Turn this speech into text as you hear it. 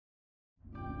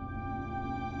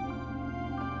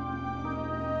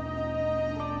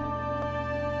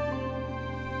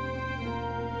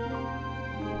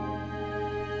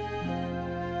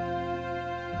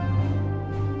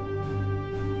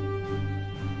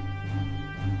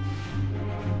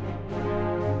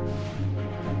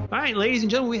right, ladies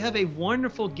and gentlemen, we have a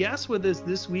wonderful guest with us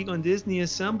this week on Disney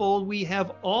Assembled. We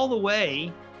have all the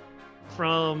way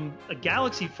from a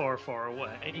galaxy far, far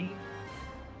away,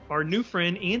 our new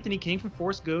friend Anthony King from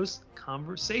Force Ghost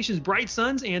Conversations. Bright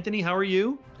Suns, Anthony, how are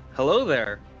you? Hello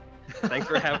there. Thanks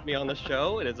for having me on the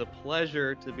show. It is a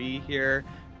pleasure to be here.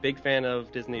 Big fan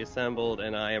of Disney Assembled,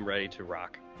 and I am ready to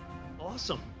rock.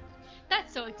 Awesome.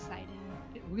 That's so exciting.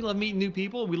 We love meeting new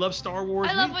people. We love Star Wars.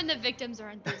 I love when the victims are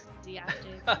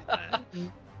enthusiastic.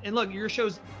 And look, your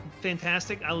show's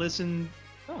fantastic. I listen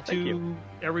to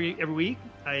every week.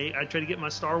 I try to get my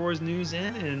Star Wars news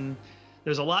in, and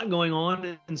there's a lot going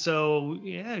on. And so,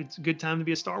 yeah, it's a good time to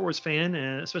be a Star Wars fan,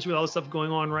 especially with all the stuff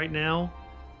going on right now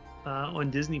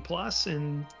on Disney Plus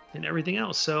and everything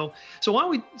else. So why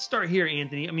don't we start here,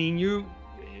 Anthony? I mean, you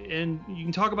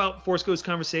can talk about Force Ghost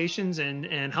Conversations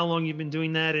and how long you've been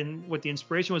doing that and what the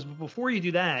inspiration was. But before you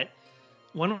do that,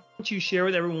 why don't you share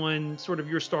with everyone sort of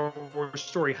your Star Wars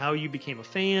story, how you became a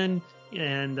fan,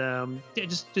 and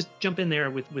just jump in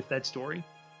there with that story.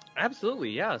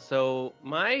 Absolutely, yeah. So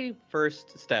my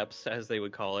first steps, as they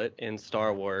would call it, in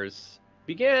Star Wars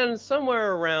began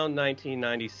somewhere around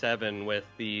 1997 with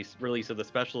the release of the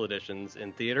special editions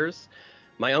in theaters.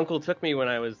 My uncle took me when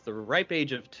I was the ripe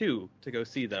age of 2 to go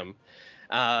see them.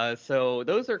 So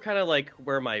those are kind of like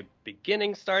where my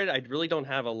beginning started. I really don't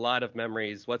have a lot of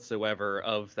memories whatsoever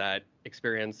of that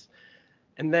experience.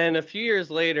 And then a few years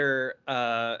later,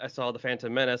 I saw The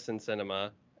Phantom Menace in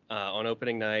cinema on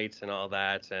opening night and all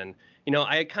that. And, you know,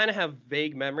 I kind of have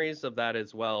vague memories of that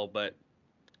as well, but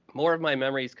more of my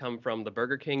memories come from the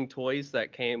Burger King toys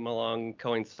that came along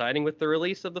coinciding with the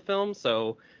release of the film.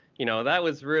 So, you know, that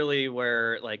was really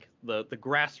where like the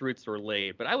grassroots were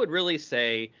laid. But I would really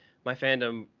say my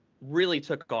fandom really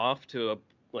took off to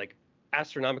like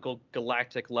astronomical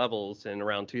galactic levels in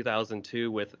around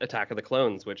 2002 with Attack of the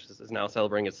Clones, which is now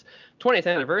celebrating its 20th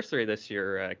anniversary this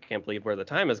year. I can't believe where the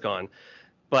time has gone.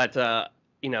 But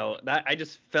you know, that I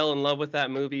just fell in love with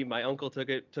that movie. My uncle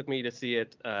took me to see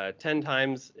it 10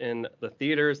 times in the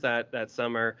theaters that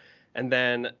summer. And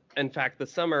then, in fact, the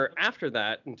summer after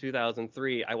that, in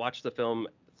 2003, I watched the film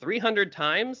 300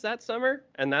 times that summer,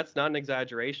 and that's not an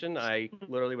exaggeration. I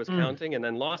literally was counting and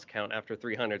then lost count after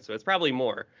 300, so it's probably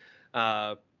more.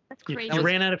 That's crazy. You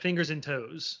ran out of fingers and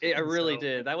toes. I really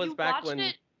did. That was back when... You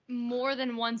watched it more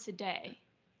than once a day.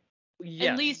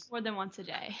 Yes. At least more than once a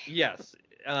day. Yes.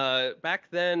 Back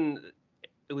then,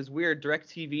 it was weird.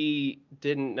 DirecTV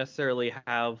didn't necessarily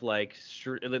have like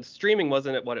the streaming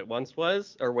wasn't what it once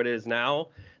was or what it is now.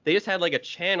 They just had like a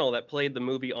channel that played the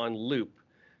movie on loop.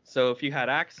 So if you had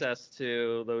access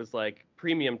to those like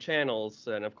premium channels,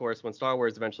 and of course when Star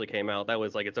Wars eventually came out, that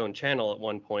was like its own channel at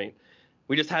one point.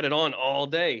 We just had it on all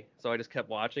day. So I just kept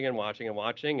watching and watching and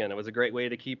watching, and it was a great way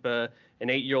to keep an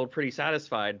 8-year-old pretty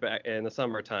satisfied back in the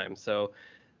summertime. So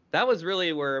that was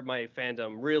really where my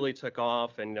fandom really took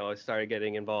off, and you know, I started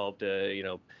getting involved, you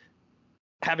know,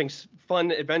 having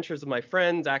fun adventures with my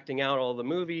friends, acting out all the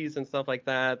movies and stuff like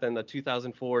that. Then the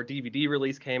 2004 DVD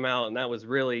release came out, and that was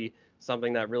really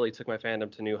something that really took my fandom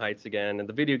to new heights again. And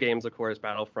the video games, of course,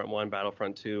 Battlefront 1,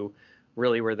 Battlefront 2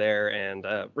 really were there, and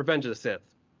Revenge of the Sith.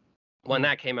 When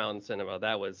that came out in cinema,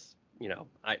 that was, you know,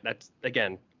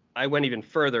 I went even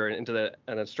further into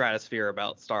the stratosphere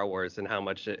about Star Wars and how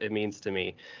much it means to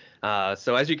me.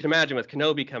 So as you can imagine, with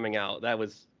Kenobi coming out, that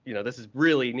was, you know, this is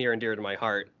really near and dear to my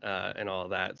heart and all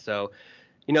of that. So,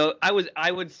 you know, I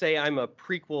would say I'm a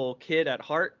prequel kid at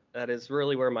heart. That is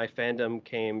really where my fandom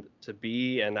came to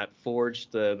be, and that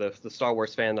forged the Star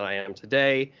Wars fan that I am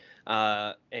today.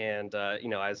 You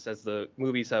know, as the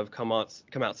movies have come out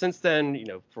since then, you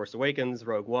know, Force Awakens,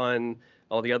 Rogue One,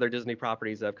 all the other Disney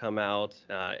properties that have come out,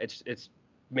 it's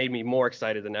made me more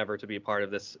excited than ever to be a part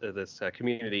of this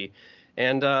community.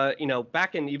 And you know,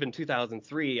 back in even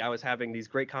 2003, I was having these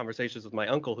great conversations with my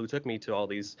uncle, who took me to all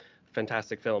these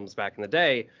fantastic films back in the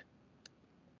day.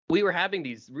 We were having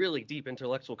these really deep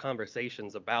intellectual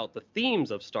conversations about the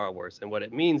themes of Star Wars and what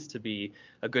it means to be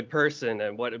a good person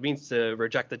and what it means to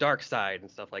reject the dark side and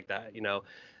stuff like that, you know.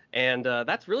 And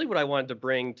that's really what I wanted to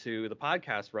bring to the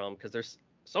podcast realm, because there's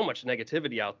so much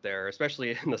negativity out there,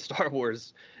 especially in the Star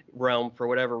Wars realm for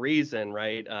whatever reason,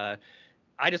 right?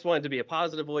 I just wanted to be a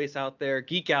positive voice out there,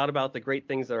 geek out about the great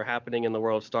things that are happening in the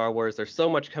world of Star Wars. There's so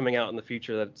much coming out in the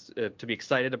future that's to be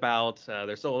excited about.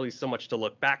 There's always so much to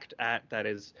look back at that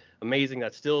is amazing,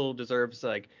 that still deserves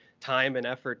like time and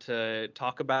effort to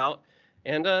talk about.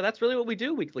 And that's really what we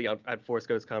do weekly at Force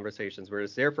Ghost Conversations. We're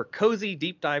just there for cozy,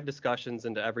 deep dive discussions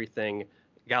into everything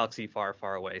galaxy far,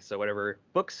 far away. So whatever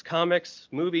books, comics,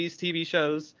 movies, TV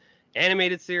shows,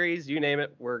 animated series, you name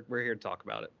it, we're here to talk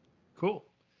about it. Cool.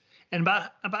 And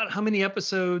about how many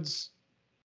episodes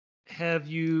have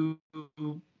you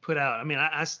put out? I mean,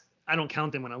 I don't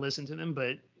count them when I listen to them,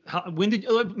 but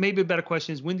maybe a better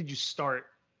question is, when did you start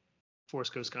Force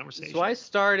Ghost Conversation? So I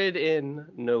started in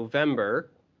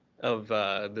November of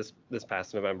this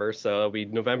past November, so it'll be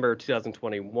November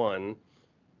 2021,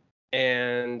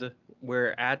 and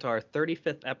we're at our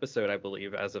 35th episode, I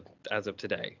believe, as of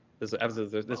today, as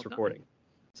of this recording.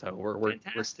 So we're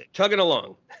chugging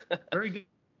along. Very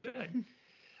good.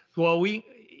 Well,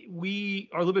 we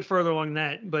are a little bit further along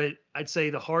that, but I'd say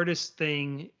the hardest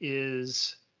thing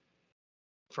is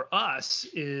for us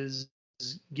is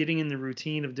getting in the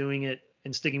routine of doing it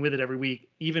and sticking with it every week,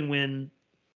 even when,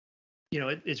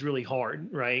 it's really hard,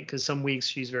 right? Because some weeks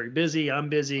she's very busy, I'm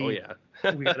busy. Oh yeah.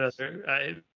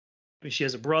 She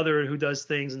has a brother who does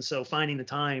things, and so finding the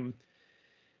time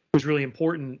was really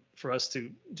important for us to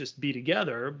just be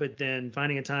together. But then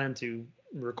finding a time to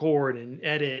record and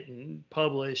edit and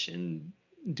publish and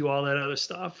do all that other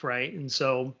stuff, right? And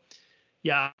so,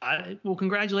 yeah, well,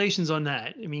 congratulations on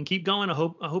that. I mean, keep going. I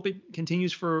hope it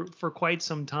continues for quite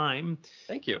some time.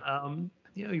 Thank you.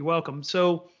 You're welcome.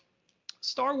 So,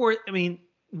 Star Wars. I mean,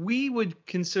 we would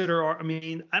consider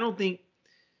I don't think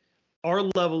our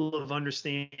level of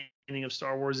understanding of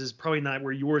Star Wars is probably not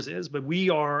where yours is, but we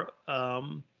are.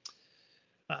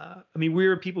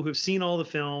 We're people who've seen all the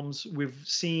films. We've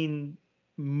seen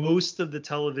most of the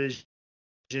television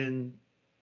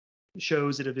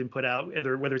shows that have been put out,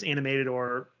 whether it's animated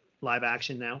or live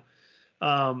action now.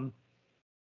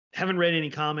 Haven't read any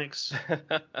comics.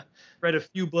 Read a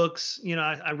few books.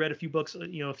 I read a few books,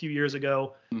 a few years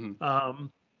ago. Mm-hmm.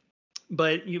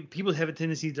 But people have a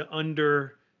tendency to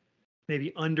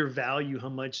maybe undervalue how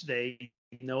much they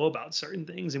know about certain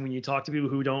things. And when you talk to people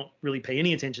who don't really pay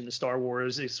any attention to Star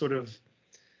Wars, it's sort of,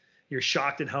 you're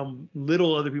shocked at how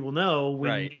little other people know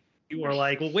when you are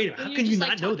like, well, wait, how can you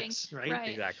not know this? Right.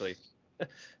 Exactly.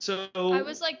 So I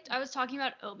was talking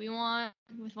about Obi-Wan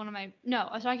with I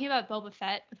was talking about Boba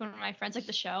Fett with one of my friends, like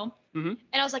the show. Mm-hmm.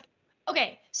 And I was like,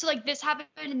 okay, so like this happened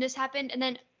and this happened, and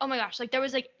then oh my gosh, like they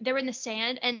were in the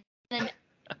sand, and then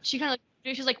she kind of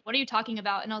she was like, what are you talking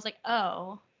about? And I was like,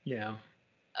 oh. Yeah.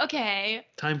 Okay.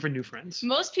 Time for new friends.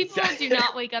 Most people do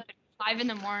not wake up at 5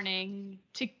 a.m.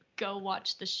 to go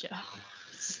watch the show.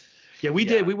 Yeah, we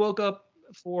did. We woke up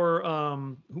for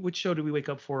which show did we wake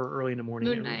up for early in the morning?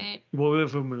 Moon Knight. Well, we went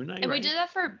for Moon Knight. And right?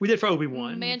 we did for Obi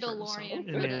Wan. Mandalorian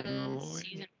for the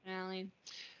season finale.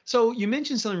 So you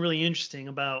mentioned something really interesting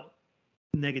about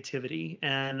negativity,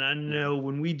 and I know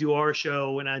when we do our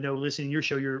show, and I know listening to your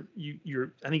show,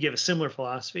 you're I think you have a similar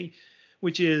philosophy,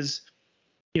 which is,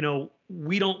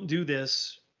 we don't do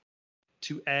this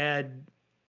to add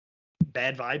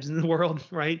bad vibes in the world,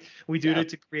 right? We do it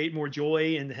to create more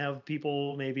joy and have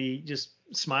people maybe just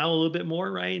smile a little bit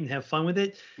more, right, and have fun with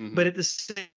it. Mm-hmm. But at the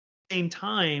same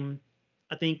time,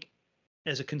 I think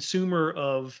as a consumer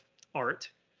of art,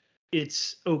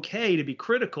 it's okay to be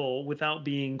critical without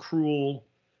being cruel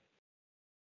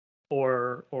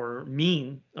or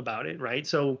mean about it, right?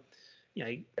 So,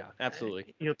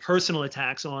 absolutely. Personal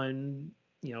attacks on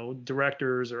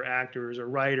directors or actors or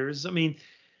writers. I mean,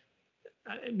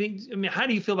 how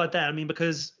do you feel about that? I mean,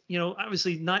 because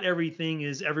obviously not everything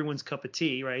is everyone's cup of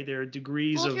tea, right? There are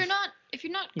degrees of. If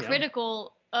you're not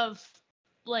critical of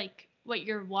like what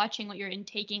you're watching, what you're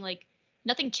intaking, like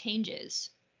nothing changes.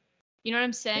 You know what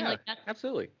I'm saying? Yeah,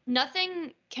 absolutely.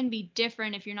 Nothing can be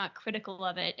different if you're not critical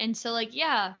of it. And so, like,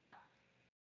 yeah,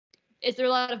 is there a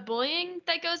lot of bullying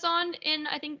that goes on in,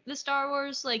 I think, the Star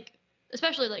Wars, like,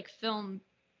 especially, like, film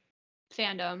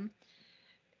fandom?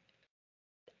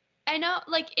 I know,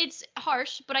 like, it's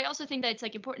harsh, but I also think that it's,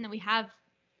 like, important that we have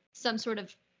some sort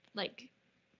of, like,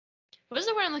 what is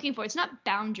the word I'm looking for? It's not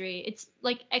boundary. It's,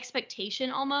 like, expectation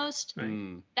almost.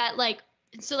 Right. That, like,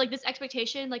 so, like, this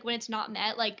expectation, like, when it's not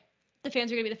met, like, the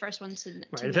fans are going to be the first ones to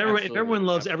right. If everyone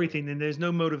loves everything, then there's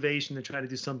no motivation to try to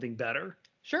do something better.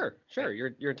 Sure. Right.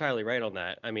 You're entirely right on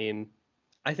that. I mean,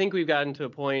 I think we've gotten to a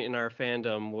point in our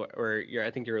fandom where I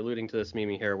think you're alluding to this,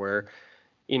 Mimi, here, where,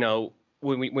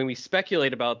 when we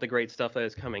speculate about the great stuff that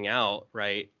is coming out,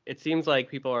 right, it seems like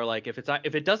people are like, if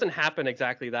it doesn't happen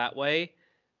exactly that way,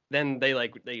 then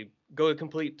they go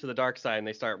complete to the dark side and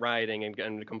they start rioting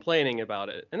and complaining about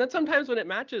it. And then sometimes when it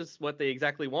matches what they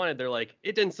exactly wanted, they're like,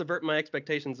 it didn't subvert my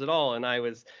expectations at all, and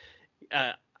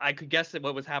I could guess at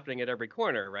what was happening at every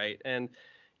corner, right? And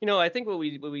I think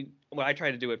what I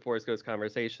try to do at Force Ghost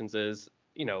Conversations is,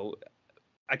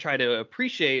 I try to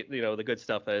appreciate the good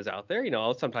stuff that is out there.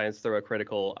 I'll sometimes throw a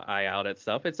critical eye out at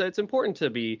stuff. It's important to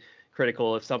be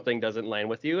critical if something doesn't land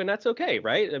with you, and that's okay,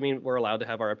 right? I mean, we're allowed to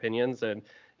have our opinions, and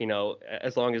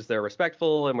as long as they're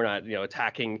respectful and we're not,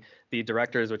 attacking the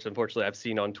directors, which unfortunately I've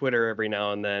seen on Twitter every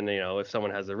now and then. If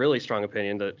someone has a really strong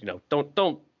opinion, that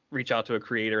don't reach out to a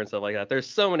creator and stuff like that. There's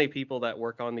so many people that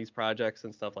work on these projects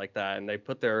and stuff like that, and they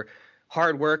put their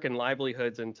hard work and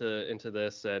livelihoods into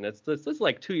this, and this is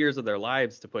like 2 years of their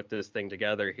lives to put this thing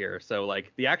together here. So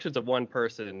like the actions of one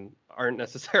person aren't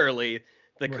necessarily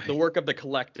the work of the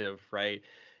collective, right?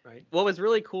 Right. What was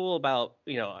really cool about,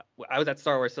 I was at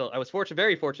Star Wars, I was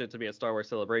very fortunate to be at Star Wars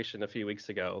Celebration a few weeks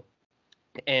ago.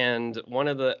 And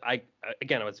I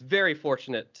was very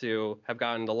fortunate to have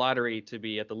gotten the lottery to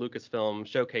be at the Lucasfilm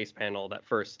showcase panel that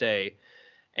first day.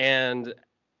 And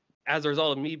as a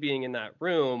result of me being in that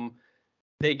room,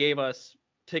 they gave us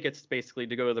tickets basically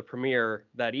to go to the premiere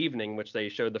that evening, which they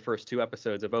showed the first 2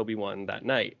 episodes of Obi Wan that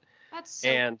night. That's so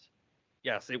and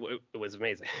yes, it was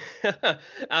amazing.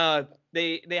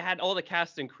 They had all the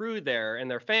cast and crew there and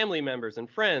their family members and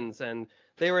friends, and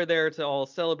they were there to all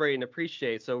celebrate and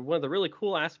appreciate. So one of the really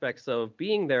cool aspects of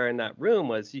being there in that room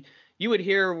was you would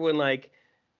hear when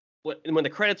the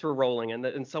credits were rolling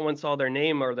and someone saw their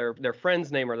name or their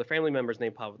friend's name or their family member's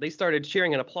name pop up, they started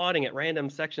cheering and applauding at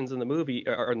random sections in the movie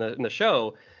or in the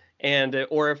show. And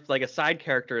or if like a side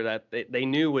character that they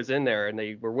knew was in there and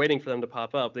they were waiting for them to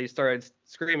pop up, they started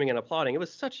screaming and applauding. It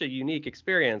was such a unique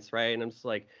experience, right? And I'm just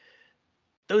like,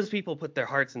 those people put their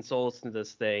hearts and souls into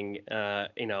this thing.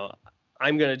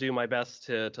 I'm going to do my best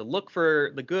to look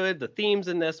for the good, the themes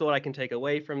in this, what I can take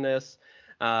away from this.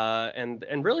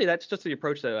 And really, that's just the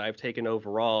approach that I've taken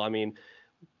overall. I mean,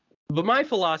 but my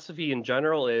philosophy in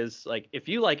general is like, if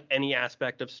you like any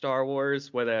aspect of Star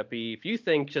Wars, whether it be, if you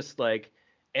think just like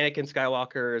Anakin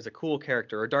Skywalker is a cool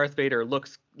character, or Darth Vader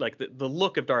looks like the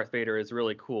look of Darth Vader is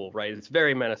really cool, right? It's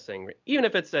very menacing. Even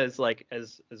if it's as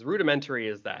rudimentary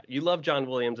as that. You love John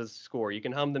Williams' score. You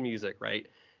can hum the music, right?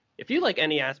 If you like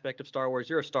any aspect of Star Wars,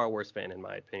 you're a Star Wars fan, in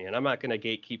my opinion. I'm not going to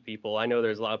gatekeep people. I know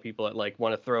there's a lot of people that like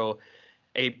want to throw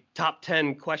a top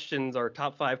 10 questions or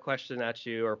top 5 question at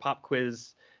you or pop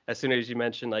quiz as soon as you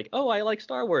mention like, oh, I like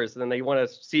Star Wars. And then they want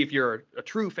to see if you're a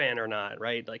true fan or not,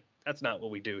 right? Like, that's not what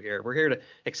we do here. We're here to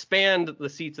expand the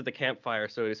seats at the campfire,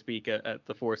 so to speak, at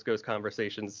the Force Ghost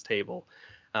Conversations table.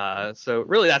 So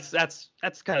really, that's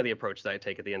kind of the approach that I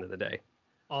take at the end of the day.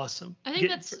 Awesome. I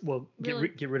think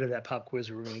get rid of that pop quiz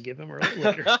we were going to give him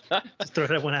later. Just throw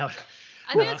that one out.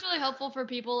 I think that's really helpful for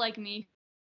people like me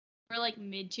who are like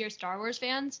mid-tier Star Wars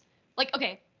fans. Like,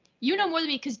 okay, you know more than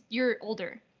me because you're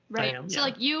older, right? I am, so yeah.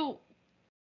 like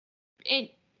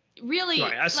really.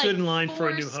 Right. I stood in line for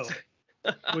A New Hope,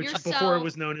 which before it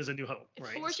was known as A New Hope.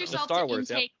 Right. Force so. yourself Star to Wars,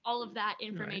 intake all of that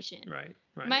information. Right.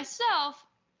 Myself,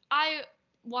 I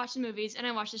watch the movies and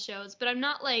I watch the shows, but I'm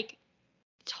not like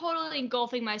totally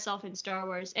engulfing myself in Star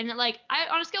Wars. And like,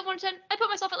 on a scale of 1 to 10, I put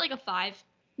myself at like a 5,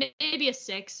 maybe a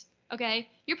 6. Okay,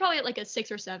 you're probably at like a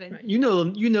 6 or 7. Right. You know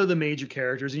the major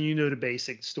characters and you know the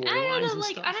basic storylines and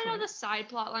stuff. I don't know the side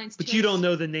plot lines. But you don't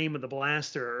know the name of the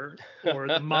blaster or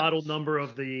the model number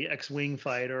of the X-wing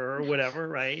fighter or whatever,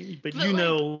 right? But you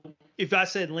know, if I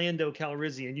said Lando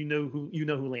Calrissian, you know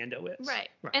who Lando is. Right.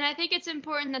 And I think it's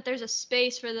important that there's a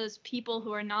space for those people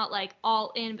who are not like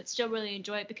all in but still really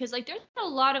enjoy it, because like there's a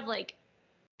lot of like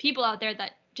people out there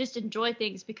that just enjoy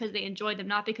things because they enjoy them,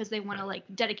 not because they want to like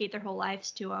dedicate their whole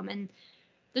lives to them. And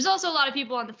there's also a lot of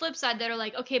people on the flip side that are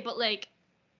like, okay, but like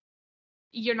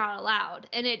you're not allowed,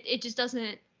 and it just doesn't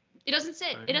sit.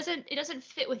 Right. It doesn't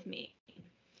fit with me.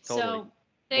 Totally. So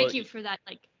thank you for that.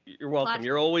 Like, you're welcome. Platform.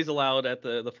 You're always allowed at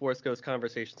the Force Ghost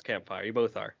Conversations campfire. You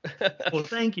both are. Well,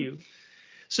 thank you.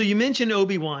 So you mentioned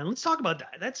Obi Wan. Let's talk about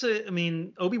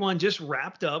that. Obi Wan just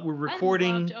wrapped up. We're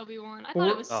recording. I loved Obi Wan. I thought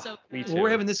it was so good. We're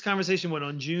having this conversation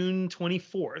on June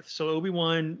 24th. So Obi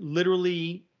Wan,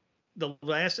 literally, the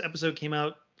last episode came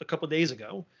out a couple days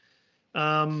ago.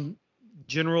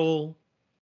 General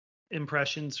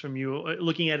impressions from you,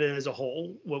 looking at it as a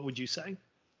whole, what would you say?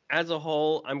 As a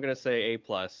whole, I'm gonna say A+.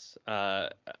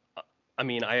 I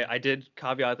mean, I did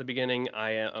caveat at the beginning.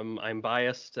 I'm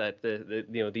biased at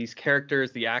these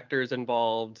characters, the actors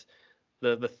involved,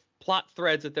 the plot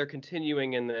threads that they're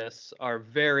continuing in this are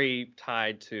very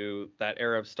tied to that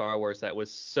era of Star Wars that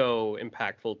was so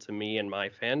impactful to me and my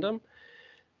fandom.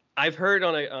 I've heard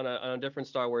on a different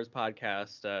Star Wars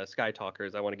podcast, Sky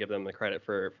Talkers. I want to give them the credit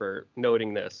for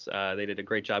noting this. They did a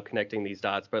great job connecting these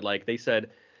dots. But like they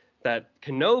said, that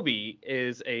Kenobi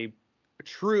is a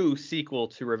true sequel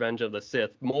to Revenge of the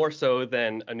Sith, more so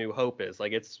than A New Hope is.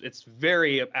 Like it's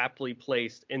very aptly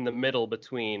placed in the middle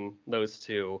between those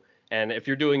two. And if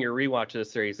you're doing your rewatch of the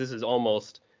series, this is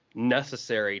almost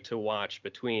necessary to watch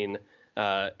between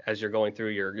as you're going through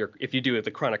your if you do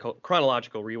the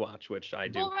chronological rewatch, which I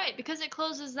do. Well, right, because it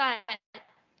closes that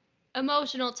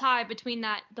emotional tie between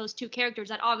those two characters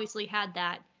that obviously had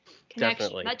that connection.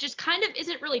 Definitely. That just kind of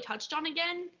isn't really touched on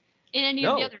again in any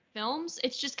of the other films.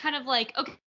 It's just kind of like,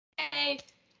 okay,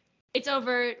 it's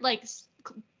over, like,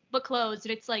 but closed,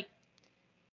 and it's like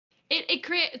it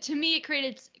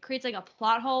creates like a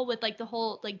plot hole with like the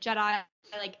whole like Jedi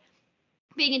like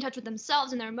being in touch with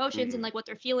themselves and their emotions and like what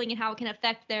they're feeling and how it can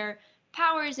affect their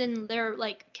powers and their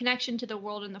like connection to the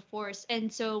world and the Force.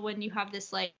 And so when you have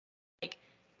this like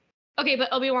okay, but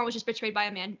Obi-Wan was just betrayed by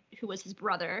a man who was his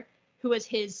brother, who was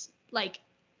his like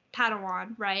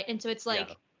Padawan, right? And so it's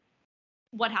like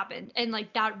what happened? And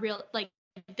like that real like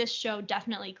this show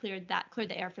definitely cleared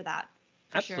the air for that.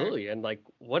 Absolutely. Sure. And like,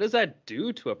 what does that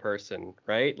do to a person,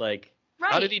 right? Like,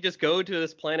 right. How did he just go to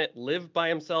this planet, live by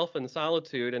himself in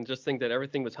solitude, and just think that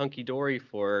everything was hunky-dory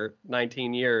for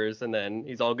 19 years, and then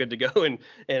he's all good to go in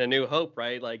A New Hope,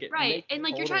 right? Like, right. And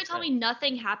like, you're trying to tell me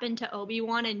nothing happened to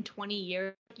Obi-Wan in 20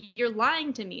 years. You're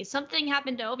lying to me. Something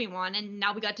happened to Obi-Wan, and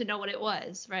now we got to know what it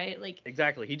was, right? Like,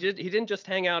 exactly. He didn't just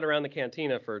hang out around the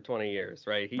cantina for 20 years,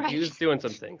 right? He was doing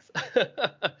some things.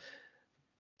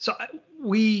 So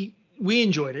we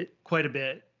enjoyed it quite a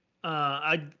bit.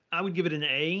 I would give it an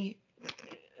A,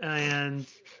 and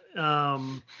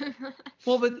well,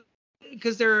 but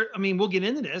because we'll get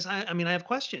into this. I have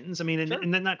questions.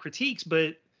 And then not critiques,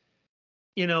 but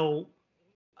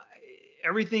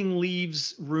everything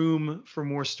leaves room for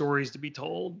more stories to be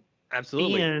told.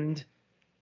 Absolutely. And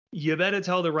you better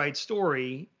tell the right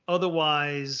story,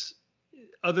 otherwise,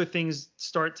 other things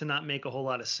start to not make a whole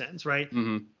lot of sense, right?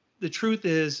 Mm-hmm. The truth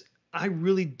is, I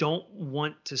really don't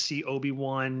want to see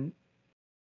Obi-Wan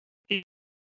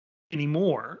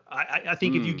anymore. I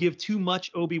think if you give too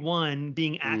much Obi-Wan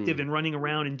being active and running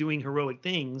around and doing heroic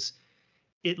things,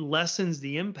 it lessens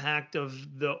the impact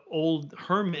of the old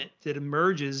hermit that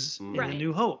emerges in A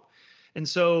New Hope. And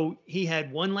so he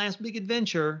had one last big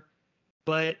adventure,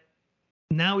 but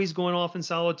now he's going off in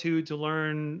solitude to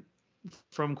learn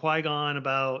from Qui-Gon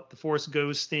about the Force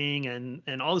ghosting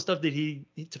and all the stuff that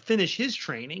to finish his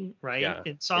training, right?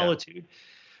 In solitude.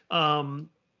 I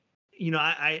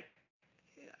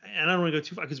don't want to go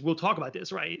too far because we'll talk about this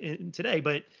today,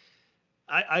 but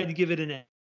I'd give it an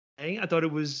A. I thought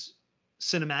it was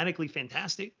cinematically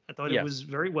fantastic. I thought it was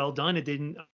very well done. It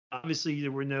didn't, obviously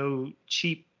there were no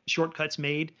cheap shortcuts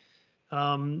made.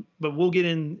 But we'll get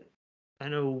in, I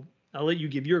know I'll let you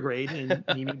give your grade and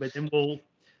Mimi, but then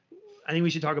I think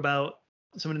we should talk about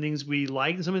some of the things we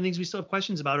like and some of the things we still have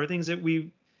questions about, or things that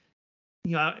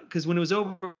because when it was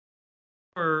over,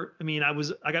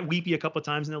 I got weepy a couple of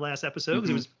times in the last episode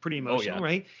because it was pretty emotional,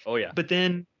 right? Oh yeah. But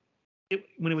then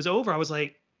when it was over, I was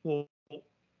like, well,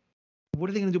 what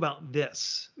are they going to do about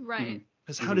this? Right.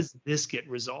 Because how does this get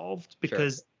resolved?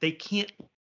 Because they can't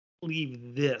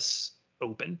leave this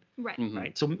open. Right.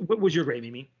 Right. So what was your grade,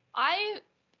 Mimi? I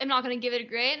am not going to give it a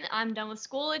grade. I'm done with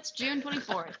school. It's June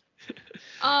 24th.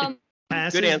 Good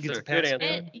answer. Good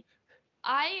answer.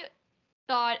 I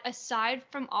thought, aside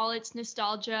from all its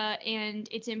nostalgia and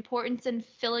its importance in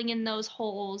filling in those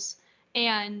holes,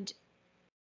 and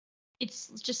it's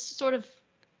just sort of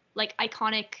like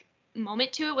iconic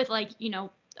moment to it with like,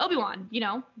 Obi-Wan,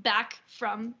 back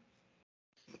from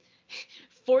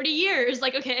 40 years,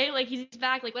 like, okay, like he's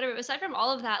back, like whatever. Aside from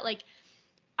all of that, like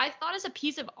I thought as a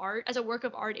piece of art, as a work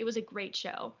of art, it was a great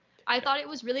show. I thought it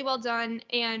was really well done.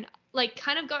 And like,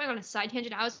 kind of going on a side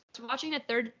tangent, I was watching the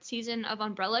 3rd season of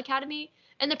Umbrella Academy,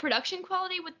 and the production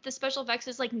quality with the special effects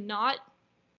is like not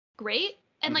great.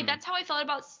 And like, that's how I felt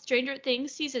about Stranger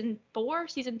Things season 4,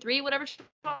 season 3, whichever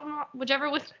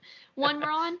one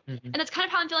we're on. And that's kind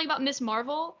of how I'm feeling about Miss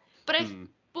Marvel. But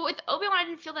but with Obi-Wan, I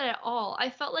didn't feel that at all. I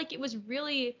felt like it was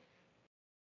really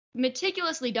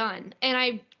meticulously done, and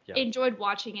I enjoyed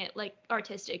watching it like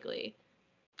artistically.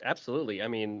 Absolutely. I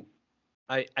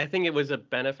think it was a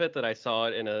benefit that I saw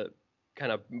it in a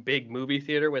kind of big movie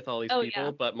theater with all these people.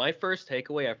 Yeah. But my first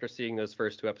takeaway after seeing those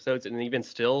first 2 episodes, and even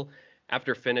still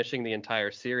after finishing the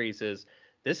entire series, is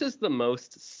this is the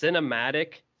most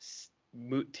cinematic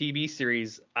TV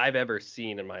series I've ever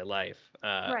seen in my life.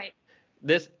 Right.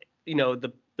 This,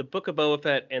 the Book of Boba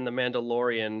Fett and The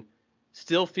Mandalorian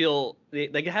still feel,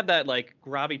 they have that like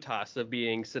gravitas of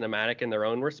being cinematic in their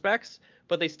own respects,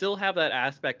 but they still have that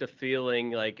aspect of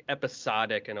feeling like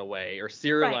episodic in a way, or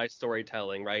serialized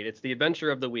storytelling, right? It's the adventure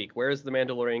of the week. Where does the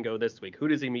Mandalorian go this week? Who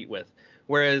does he meet with?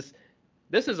 Whereas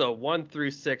this is a 1 through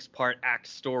 6 part act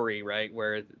story, right?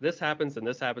 Where this happens and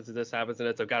this happens and this happens, and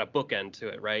it's got a bookend to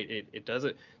it, right? It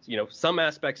doesn't, some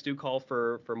aspects do call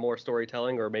for more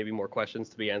storytelling or maybe more questions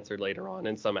to be answered later on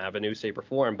in some avenue, shape, or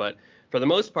form. But for the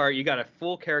most part, you got a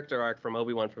full character arc from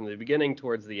Obi Wan from the beginning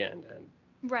towards the end, and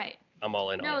right. I'm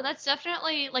all in on it. No, that's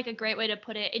definitely like a great way to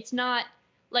put it. It's not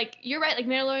like, you're right. Like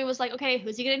Mandalorian was like, okay,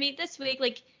 who's he gonna meet this week?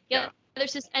 Like, yeah.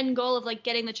 There's this end goal of like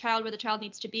getting the child where the child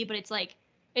needs to be, but it's like,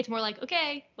 it's more like,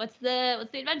 okay, what's the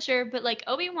adventure? But like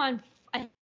Obi-Wan, I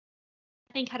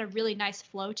think, had a really nice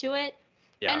flow to it.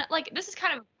 Yeah. And like, this is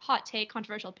kind of a hot take,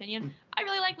 controversial opinion. I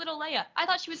really like little Leia. I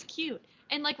thought she was cute.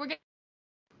 And like, we're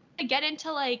gonna get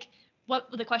into like what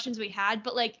the questions we had,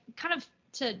 but like kind of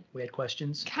we had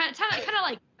questions. Kind of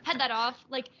like head that off.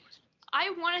 Like, I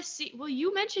want to see. Well,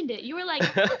 you mentioned it. You were like,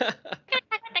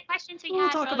 the questions we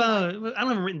had. We'll talk about. I don't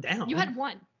have it written down. You had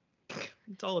one.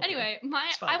 It's all anyway,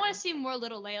 I want to see more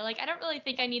little Leia. Like, I don't really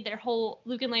think I need their whole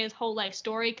Luke and Leia's whole life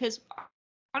story, because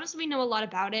honestly, we know a lot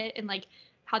about it and like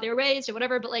how they were raised or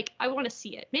whatever. But like, I want to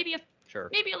see it. Maybe a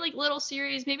like little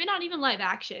series. Maybe not even live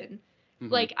action.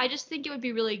 Mm-hmm. Like, I just think it would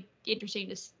be really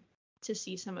interesting to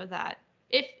see some of that,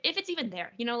 if it's even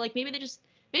there. Like maybe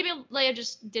Leia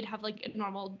just did have like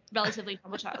a relatively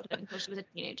normal childhood until she was a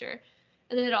teenager,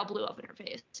 and then it all blew up in her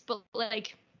face. But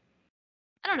like,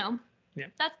 I don't know. Yeah.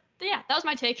 That was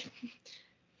my take.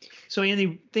 So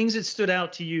Andy, things that stood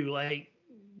out to you, like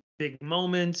big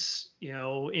moments,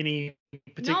 any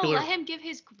particular. No, let him give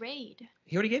his grade.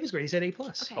 He already gave his grade. He said A+.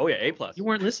 Okay. Oh yeah, A+. You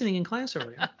weren't listening in class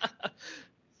earlier.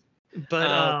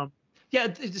 But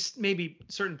just maybe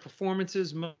certain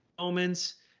performances,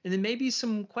 moments, and then maybe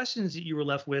some questions that you were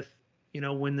left with,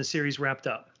 when the series wrapped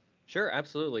up. Sure,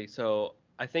 absolutely. So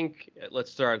I think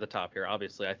let's start at the top here.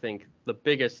 Obviously, I think the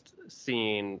biggest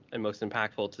scene and most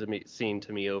impactful scene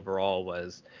to me overall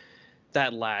was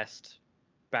that last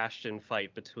bastion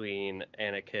fight between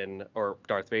Anakin or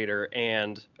Darth Vader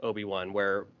and Obi-Wan,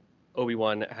 where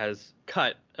Obi-Wan has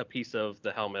cut a piece of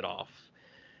the helmet off.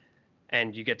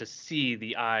 And you get to see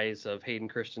the eyes of Hayden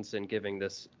Christensen giving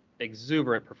this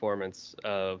exuberant performance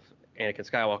of Anakin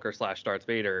Skywalker / Darth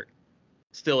Vader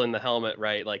still in the helmet,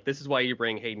 right? Like, this is why you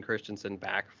bring Hayden Christensen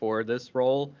back for this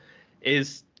role,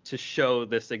 is to show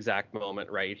this exact moment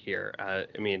right here.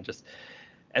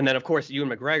 And then of course Ewan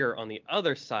McGregor on the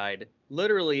other side,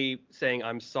 literally saying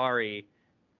I'm sorry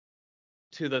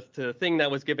to the thing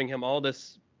that was giving him all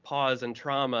this pause and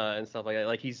trauma and stuff like that.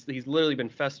 Like, he's literally been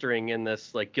festering in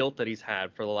this like guilt that he's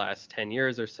had for the last 10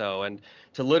 years or so, and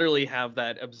to literally have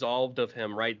that absolved of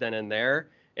him right then and there,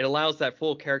 it allows that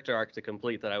full character arc to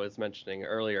complete that I was mentioning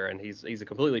earlier. And he's a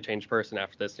completely changed person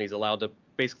after this, and he's allowed to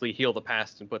basically heal the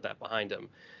past and put that behind him.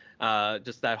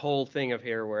 Just that whole thing of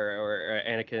here where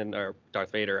Anakin, or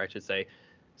Darth Vader, I should say,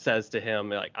 says to him,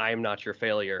 like, I am not your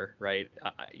failure, right?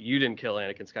 You didn't kill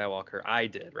Anakin Skywalker, I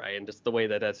did, right? And just the way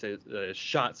that that's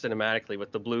shot cinematically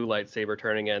with the blue lightsaber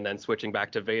turning in and then switching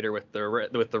back to Vader with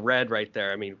the red right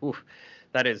there. I mean, oof,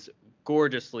 that is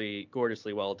gorgeously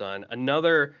well done.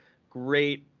 Another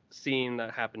great scene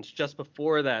that happens just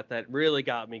before that really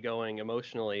got me going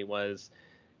emotionally was,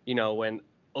 when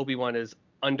Obi-Wan is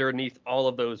underneath all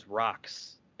of those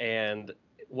rocks, and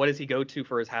what does he go to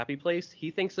for his happy place?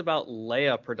 He thinks about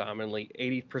Leia predominantly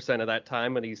 80% of that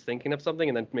time when he's thinking of something,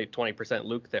 and then maybe 20%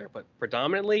 Luke there. But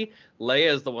predominantly,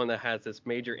 Leia is the one that has this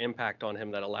major impact on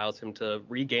him that allows him to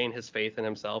regain his faith in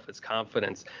himself, his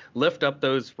confidence, lift up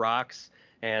those rocks,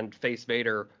 and face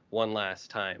Vader one last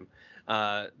time.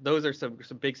 Those are some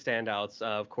big standouts.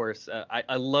 Of course,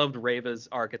 I loved Reva's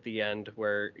arc at the end,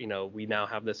 where we now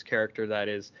have this character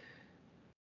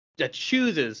that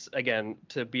chooses again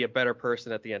to be a better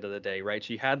person at the end of the day, right?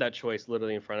 She had that choice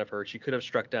literally in front of her. She could have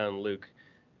struck down Luke,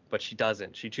 but she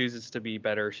doesn't. She chooses to be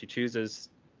better. She chooses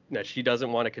that she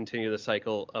doesn't want to continue the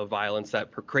cycle of violence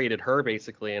that created her,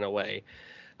 basically, in a way.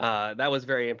 That was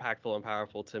very impactful and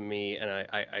powerful to me, and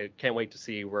I can't wait to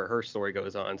see where her story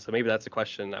goes on. So maybe that's a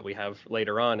question that we have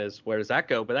later on, is where does that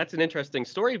go? But that's an interesting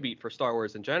story beat for Star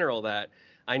Wars in general that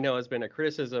I know has been a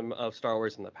criticism of Star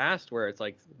Wars in the past, where it's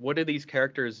like, what do these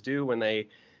characters do when they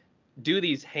do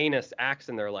these heinous acts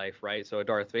in their life, right? So a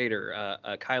Darth Vader,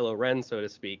 a Kylo Ren, so to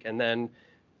speak, and then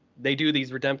they do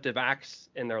these redemptive acts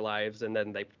in their lives, and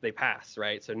then they pass,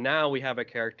 right? So now we have a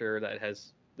character that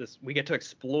has this, we get to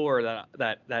explore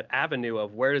that avenue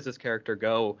of where does this character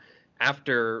go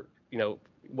after,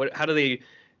 how do they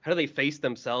how do they face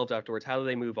themselves afterwards? How do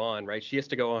they move on, right? She has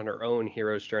to go on her own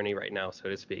hero's journey right now, so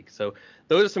to speak. So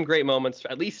those are some great moments,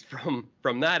 at least from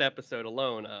that episode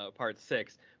alone, part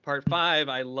 6. Part 5,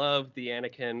 I love the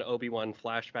Anakin Obi-Wan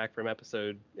flashback from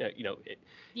episode,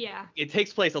 it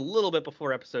takes place a little bit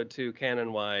before episode 2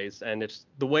 canon-wise, and it's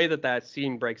the way that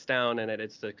scene breaks down, and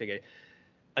it's like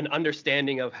an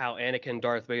understanding of how Anakin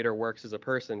Darth Vader works as a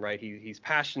person, right? He's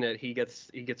passionate. He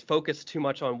gets focused too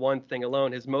much on one thing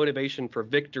alone. His motivation for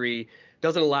victory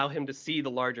doesn't allow him to see the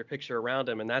larger picture around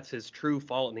him, and that's his true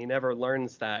fault. And he never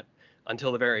learns that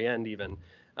until the very end, even.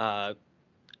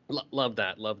 Love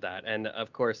that. And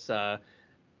of course,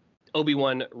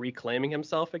 Obi-Wan reclaiming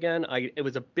himself again. It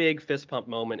was a big fist pump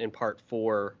moment in part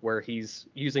 4 where he's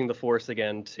using the Force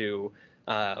again to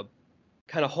kind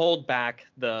of hold back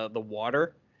the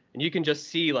water. And you can just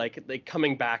see like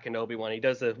coming back in Obi-Wan. He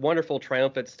does a wonderful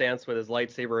triumphant stance with his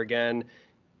lightsaber again.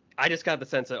 I just got the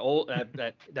sense that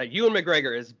Ewan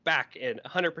McGregor is back in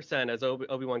 100% as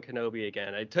Obi-Wan Kenobi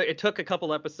again. It took a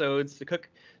couple episodes. It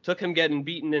took him getting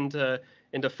beaten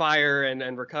into fire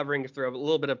and recovering through a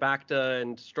little bit of Bacta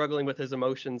and struggling with his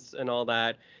emotions and all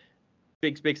that.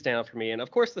 Big standout for me. And of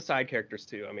course the side characters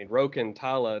too. I mean, Roken,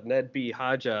 Tala, Ned B,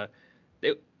 Haja,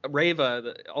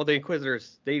 Reva, all the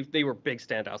Inquisitors, they were big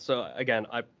standouts. So again,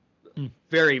 I'm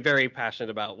very, very passionate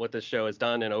about what this show has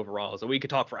done and overall. So we could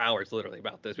talk for hours literally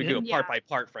about this. We could go part by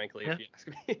part, frankly, if you ask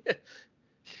me.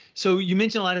 So you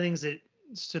mentioned a lot of things that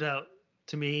stood out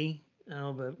to me. But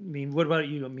I mean, what about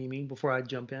you, Mimi? Before I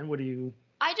jump in, what do you?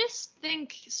 I just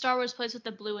think Star Wars plays with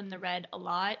the blue and the red a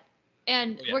lot,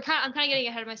 and I'm kind of getting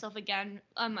ahead of myself again.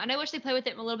 And I wish they play with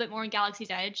it a little bit more in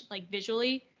Galaxy's Edge, like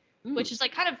visually, which is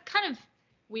like kind of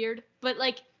weird, but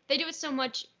like they do it so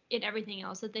much in everything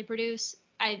else that they produce.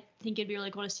 I think it'd be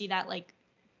really cool to see that like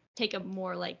take a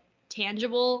more like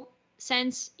tangible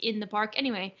sense in the park.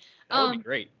 Anyway, that would be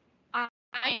great.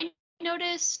 I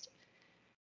noticed.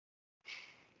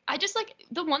 I just like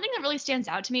the one thing that really stands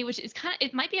out to me, which is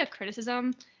it might be a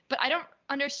criticism, but I don't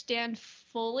understand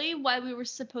fully why we were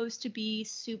supposed to be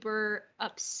super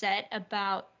upset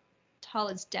about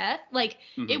Tala's death. Like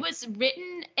it was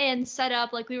written and set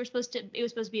up like it was supposed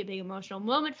to be a big emotional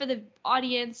moment for the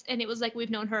audience, and it was like we've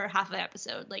known her half an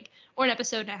episode, like, or an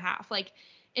episode and a half, like,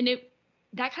 and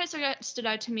that kind of stood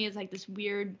out to me as like this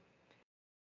weird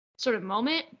sort of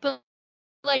moment. But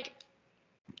like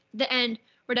the end,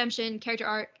 redemption, character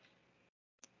arc,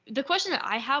 the question that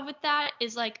I have with that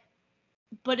is like,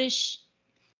 but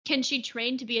can she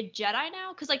train to be a Jedi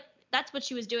now? Because like that's what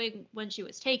she was doing when she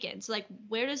was taken. So like,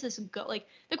 where does this go? Like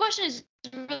the question is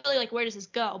really like, where does this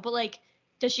go? But like,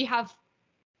 does she have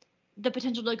the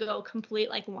potential to go complete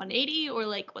like 180, or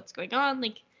like what's going on?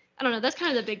 Like, I don't know. That's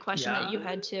kind of the big question that you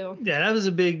had too. Yeah, that was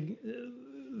a big.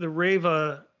 The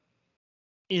Reva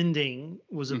ending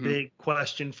was a big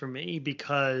question for me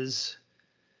because,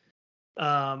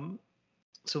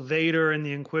 so Vader and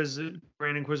the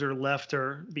Grand Inquisitor left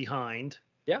her behind.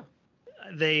 Yeah.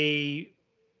 They,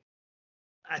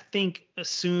 I think,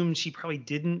 assumed she probably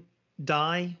didn't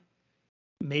die.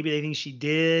 Maybe they think she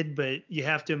did, but you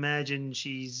have to imagine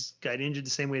she's got injured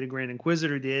the same way the Grand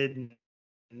Inquisitor did,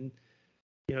 and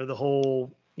the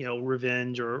whole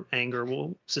revenge or anger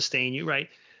will sustain you, right?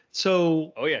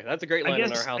 So. Oh yeah, that's a great line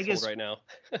in our household right now.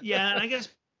 Yeah, and I guess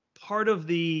part of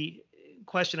the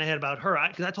question I had about her,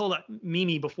 because I told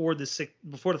Mimi before the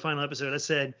final episode, I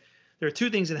said there are two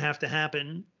things that have to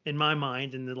happen in my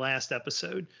mind in the last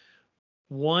episode.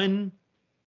 One,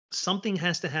 something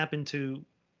has to happen to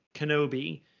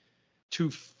Kenobi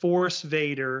to force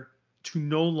Vader to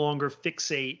no longer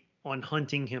fixate on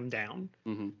hunting him down.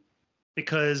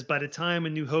 Because by the time A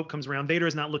New Hope comes around, Vader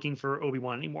is not looking for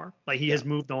Obi-Wan anymore. Like he has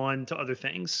moved on to other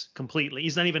things completely.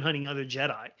 He's not even hunting other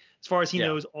Jedi. As far as he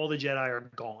knows, all the Jedi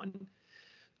are gone.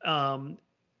 The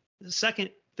second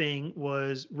thing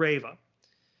was Reva,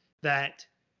 that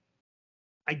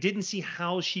I didn't see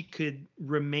how she could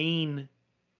remain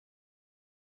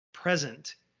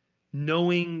present,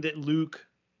 knowing that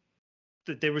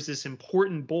that there was this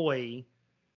important boy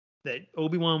that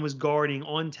Obi-Wan was guarding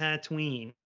on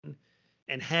Tatooine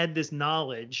and had this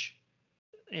knowledge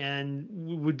and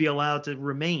would be allowed to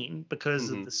remain because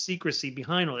of the secrecy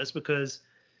behind all this, because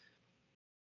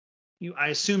I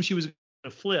assume she was going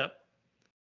to flip,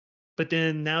 but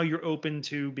then now you're open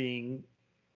to being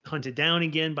hunted down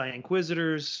again by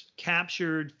Inquisitors,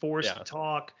 captured, forced to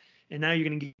talk, and now you're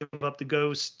going to give up the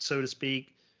ghost, so to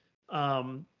speak,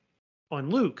 on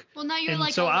Luke. Well, now you're and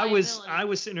like so I was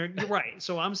sitting there. You're right.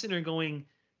 So I'm sitting there going,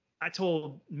 I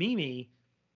told Mimi,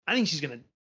 I think she's going to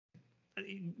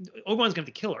Obi-Wan's gonna have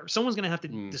to kill her. Someone's gonna have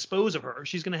to dispose of her.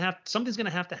 Something's gonna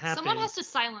have to happen. Someone has to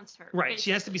silence her. Right. Basically.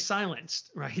 She has to be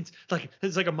silenced. Right.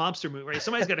 It's like a mobster move. Right.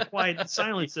 Somebody's got to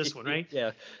silence this one. Right.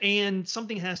 Yeah. And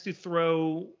something has to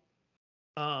throw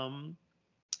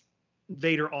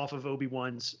Vader off of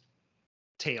Obi-Wan's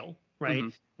tail. Right.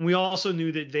 And we also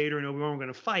knew that Vader and Obi-Wan were going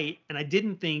to fight, and I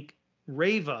didn't think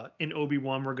Reva and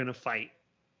Obi-Wan were going to fight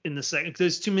in the second.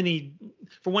 There's too many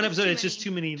for one episode. It's just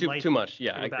too many. Too much.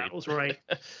 Yeah. Battles. Right.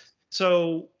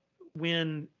 So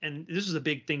and this was a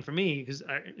big thing for me because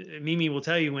Mimi will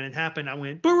tell you when it happened, I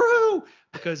went Baru,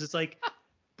 because it's like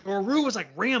Baru was like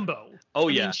Rambo. Oh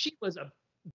I yeah. mean, she was a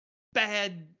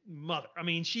bad mother. I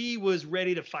mean, she was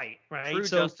ready to fight. Right. True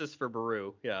justice for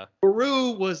Baru. Yeah.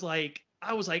 Baru was like,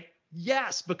 I was like,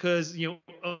 yes, because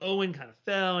Owen kind of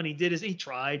fell and he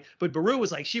tried, but Baru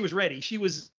was like, she was ready. She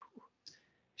was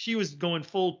going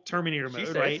full Terminator mode. She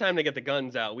said, right? It's time to get the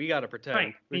guns out. We gotta protect.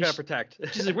 Right. We gotta protect.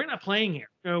 She's like, we're not playing here.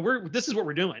 This is what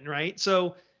we're doing, right?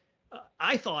 So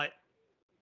I thought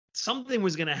something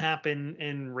was gonna happen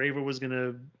and Reva was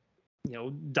gonna,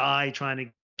 die trying to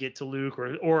get to Luke,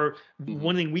 or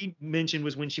one thing we mentioned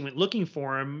was when she went looking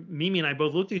for him, Mimi and I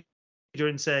both looked at each other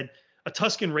and said, a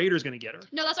Tusken Raider's going to get her.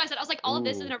 No, that's what I said. I was like, all of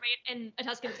this is in a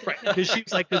Tusken. Right, because she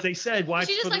was like, because they said, watch.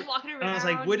 She's just like walking around. I was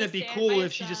like, wouldn't it be cool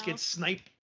if she just gets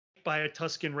sniped by a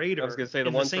Tusken Raider? I was going to say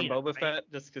the one from Boba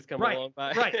Fett just come along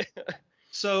by. Right.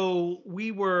 So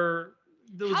those were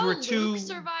two. Luke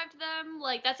survived them,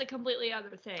 like that's a completely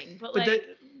other thing.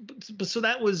 But so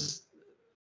that was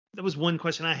one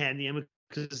question I had in the end,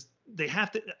 because they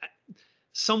have to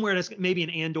somewhere, that's maybe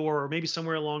in Andor or maybe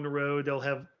somewhere along the road, they'll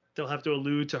have to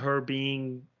allude to her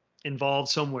being involved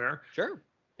somewhere. Sure.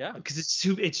 Yeah. Because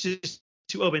it's just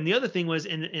too open. The other thing was,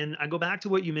 and I go back to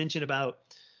what you mentioned about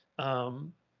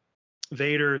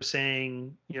Vader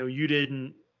saying, you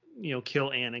didn't,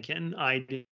 kill Anakin. I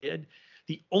did.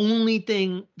 The only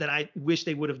thing that I wish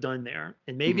they would have done there,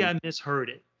 and maybe I misheard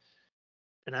it,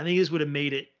 and I think this would have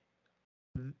made it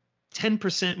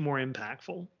 10% more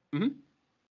impactful,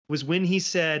 was when he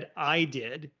said, I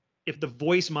did, if the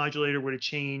voice modulator would have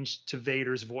changed to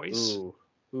Vader's voice.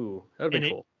 Ooh, that'd be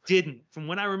cool. It didn't. From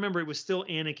what I remember, it was still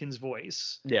Anakin's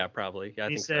voice. Yeah, probably. Yeah,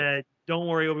 he said, don't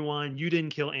worry, Obi-Wan, you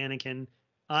didn't kill Anakin.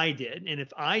 I did. And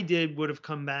if I did would have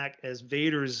come back as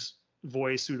Vader's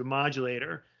voice through the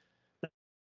modulator,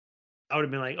 I would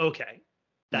have been like, okay,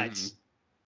 that's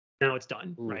now it's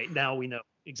done. Ooh. Right? Now we know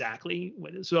exactly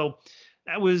what it is. So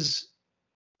that was.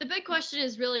 The big question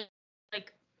is really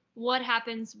like, what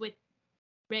happens with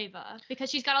Reva, because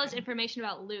she's got all this information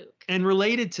about Luke. And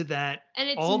related to that,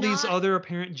 and all these other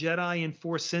apparent Jedi and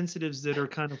Force sensitives that are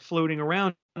kind of floating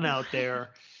around out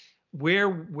there, where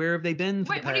have they been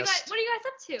for the past what are you guys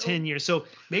up to? 10 years? So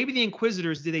maybe the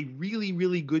Inquisitors did a really,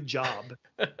 really good job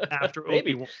after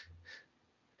Obi-Wan.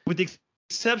 With the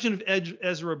exception of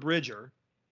Ezra Bridger,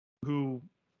 who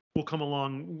will come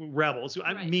along Rebels.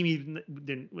 Mimi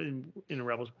didn't in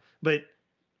Rebels, but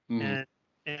and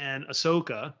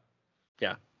Ahsoka.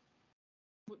 Yeah.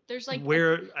 There's like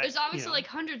there's obviously like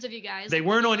hundreds of you guys. They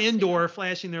weren't on Endor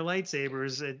flashing their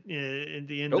lightsabers at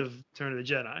the end of Return of the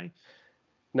Jedi.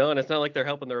 No, and it's not like they're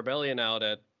helping the rebellion out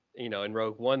at in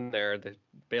Rogue One. There, the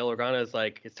Bail Organa is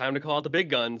like, it's time to call out the big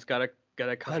guns. Gotta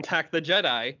contact the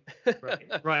Jedi.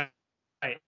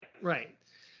 Right.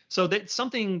 So that's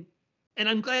something, and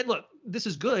I'm glad. Look, this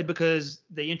is good because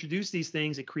they introduce these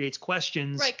things. It creates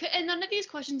questions. Right, and none of these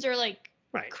questions are like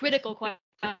critical questions.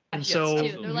 And so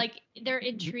they're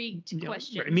intrigued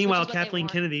questions. Right. Meanwhile, Kathleen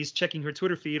Kennedy's checking her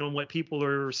Twitter feed on what people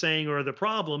are saying are the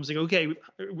problems, and okay,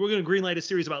 we're going to greenlight a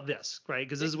series about this, right?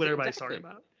 Because this is what everybody's talking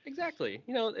about. Exactly.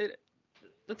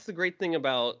 That's the great thing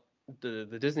about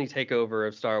the Disney takeover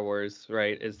of Star Wars,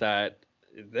 right? Is that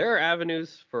there are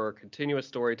avenues for continuous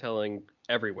storytelling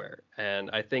everywhere,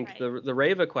 and I think the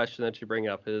Reva question that you bring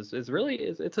up is really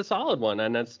it's a solid one,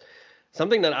 and that's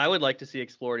something that I would like to see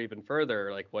explored even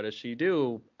further. Like, what does she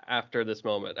do after this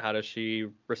moment? How does she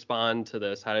respond to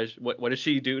this? What does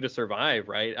she do to survive,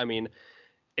 right? I mean,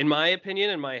 in my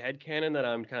opinion, in my headcanon that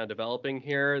I'm kind of developing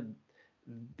here,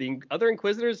 the other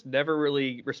Inquisitors never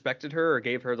really respected her or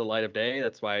gave her the light of day.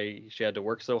 That's why she had to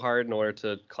work so hard in order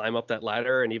to climb up that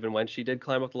ladder. And even when she did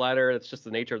climb up the ladder, it's just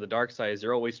the nature of the dark side.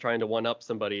 You're always trying to one-up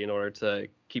somebody in order to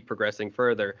keep progressing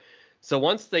further. So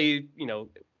once they,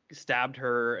 stabbed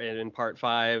her in part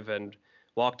 5 and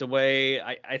walked away,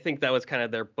 I think that was kind of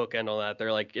their bookend on that.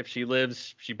 They're like, if she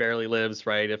lives, she barely lives,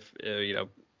 right? If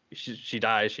she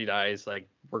dies, she dies. Like,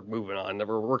 we're moving on.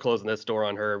 We're closing this door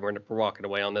on her. We're walking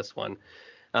away on this one.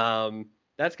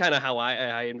 That's kind of how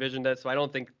I envisioned it. So I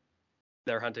don't think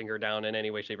they're hunting her down in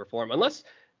any way, shape, or form, unless,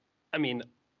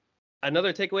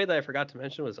 Another takeaway that I forgot to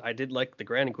mention was I did like the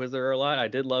Grand Inquisitor a lot. I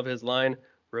did love his line,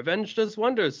 "Revenge does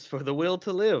wonders for the will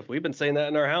to live." We've been saying that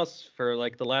in our house for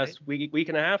like the last week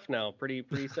and a half now. Pretty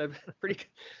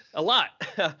a lot.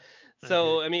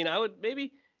 So I mean, I would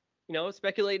maybe,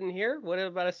 speculating here. What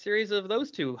about a series of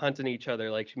those two hunting each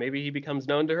other? Like maybe he becomes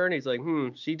known to her and he's like,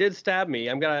 she did stab me.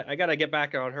 I gotta get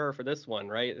back on her for this one,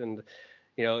 right? And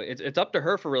it's up to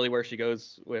her for really where she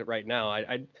goes with right now.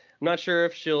 I'm not sure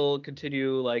if she'll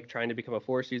continue like trying to become a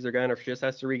Force user again, or if she just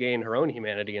has to regain her own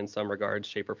humanity in some regards,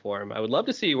 shape, or form. I would love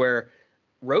to see where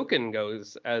Roken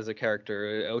goes as a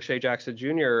character. O'Shea Jackson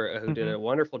Jr., who did a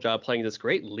wonderful job playing this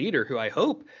great leader, who I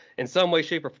hope in some way,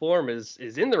 shape, or form is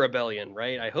in the rebellion,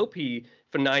 right? I hope he,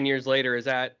 for 9 years later, is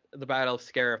at the Battle of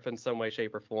Scarif in some way,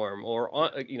 shape, or form, or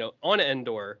on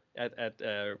Endor at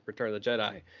Return of the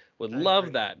Jedi. Would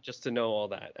love that, just to know all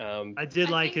that. I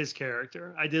did like his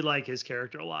character. I did like his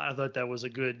character a lot. I thought that was a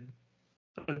good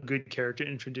character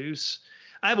to introduce.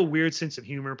 I have a weird sense of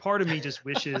humor. Part of me just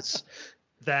wishes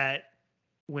that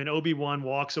when Obi-Wan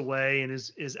walks away and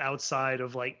is outside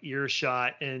of like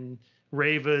earshot, and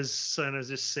Reva's son is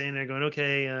just sitting there going,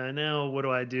 okay, now what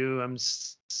do I do? I'm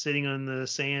sitting on the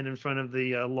sand in front of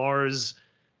the Lars,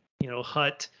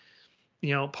 hut.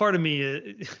 Part of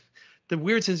me, the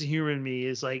weird sense of humor in me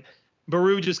is like,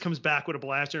 Baru just comes back with a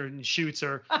blaster and shoots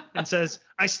her and says,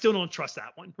 I still don't trust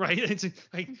that one, right? It's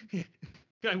like,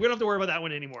 we don't have to worry about that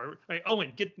one anymore. Right?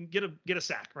 Owen, get a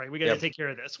sack, right? We got to take care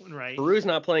of this one, right? Baru's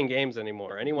not playing games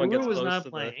anymore. Anyone Baru gets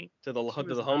close to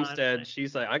the homestead,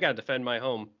 she's like, I got to defend my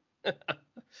home.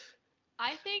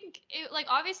 I think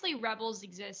obviously Rebels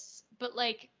exists, but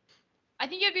like I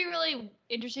think it'd be really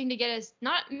interesting to get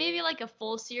not maybe like a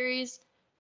full series,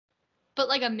 but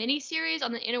like a mini series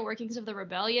on the inner workings of the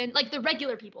rebellion, like the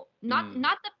regular people, not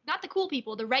the cool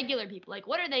people, the regular people. Like,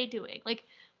 what are they doing? Like,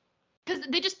 because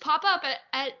they just pop up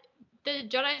at the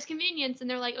Jedi's convenience, and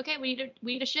they're like, okay, we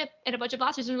need a ship and a bunch of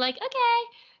blasters, and they're like, okay,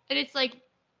 and it's like,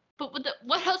 but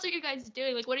what else are you guys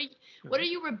doing? Like, what are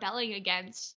you rebelling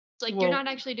against? Like, you're not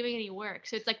actually doing any work,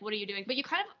 so it's like, what are you doing? But you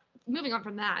kind of moving on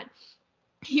from that,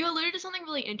 you alluded to something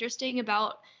really interesting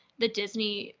about the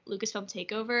Disney Lucasfilm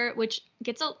takeover, which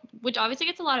obviously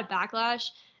gets a lot of backlash,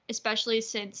 especially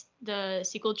since the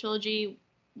sequel trilogy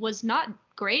was not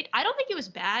great. I don't think it was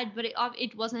bad, but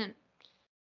it wasn't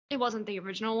the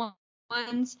original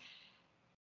ones.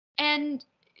 And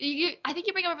I think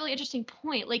you bring up a really interesting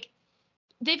point. Like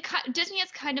Disney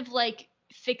has kind of like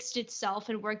fixed itself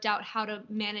and worked out how to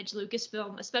manage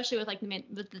Lucasfilm, especially with like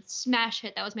with the smash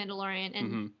hit that was Mandalorian,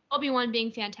 and Obi-Wan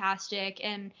being fantastic,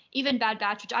 and even Bad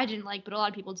Batch, which I didn't like, but a lot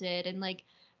of people did, and like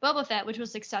Boba Fett, which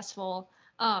was successful.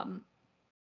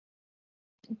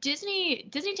 Disney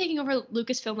taking over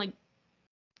Lucasfilm like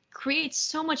creates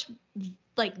so much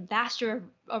like vaster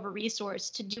of a resource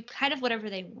to do kind of whatever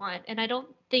they want, and I don't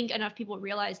think enough people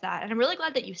realize that. And I'm really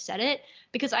glad that you said it,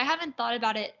 because I haven't thought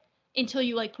about it until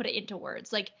you like put it into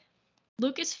words. Like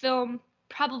Lucasfilm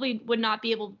probably would not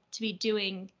be able to be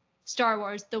doing Star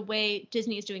Wars the way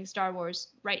Disney is doing Star Wars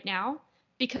right now,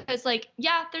 because like,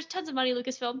 yeah, there's tons of money in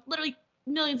Lucasfilm, literally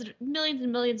millions and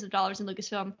millions of dollars in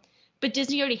Lucasfilm, but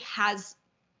Disney already has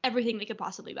everything they could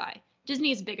possibly buy.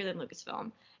 Disney is bigger than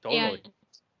Lucasfilm. Totally.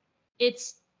 And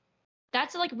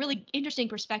that's a like really interesting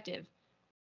perspective.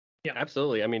 Yeah,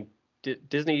 absolutely. I mean,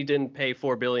 Disney didn't pay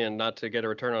 $4 billion not to get a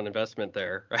return on investment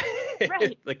there, right?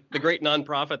 Right. Like the great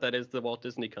nonprofit that is the Walt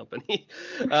Disney Company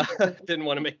didn't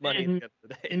want to make money at the end of the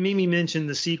day. And Mimi mentioned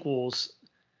the sequels.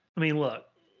 I mean, look,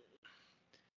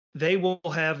 they will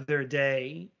have their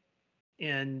day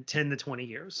in 10 to 20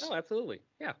 years. Oh, absolutely.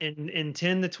 Yeah. In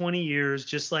 10 to 20 years,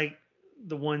 just like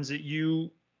the ones that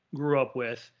you grew up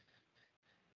with,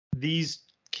 these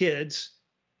kids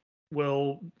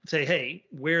will say, hey,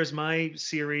 where's my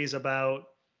series about,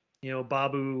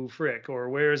 Babu Frick, or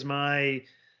where's my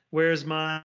Adventures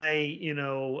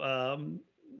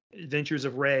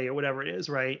of Rey, or whatever it is,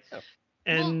 right? Oh.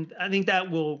 And I think that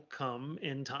will come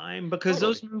in time, because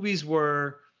those movies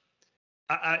were,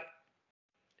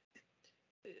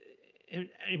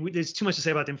 there's too much to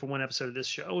say about them for one episode of this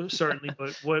show, certainly.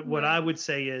 But what I would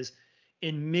say is,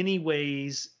 in many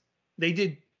ways, they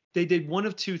did one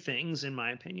of two things, in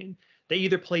my opinion. They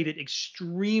either played it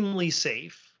extremely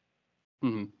safe,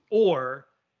 or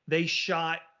they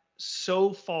shot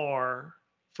so far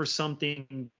for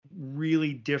something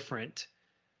really different,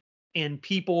 and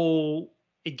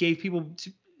it gave people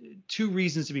two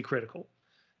reasons to be critical.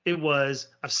 It was,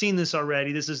 I've seen this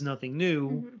already, this is nothing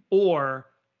new, or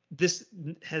this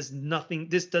has nothing.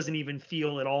 This doesn't even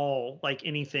feel at all like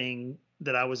anything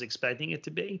that I was expecting it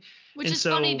to be. Which is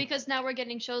funny because now we're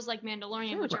getting shows like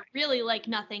Mandalorian, which are really like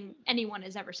nothing anyone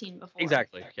has ever seen before.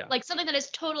 Exactly. Yeah. Like something that is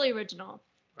totally original.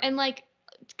 Right. And like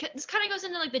this kind of goes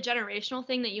into like the generational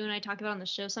thing that you and I talk about on the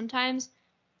show sometimes.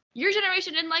 Your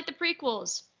generation didn't like the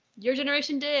prequels. Your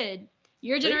generation did.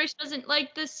 Your generation doesn't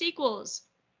like the sequels.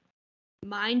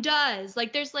 Mine does.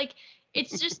 Like there's like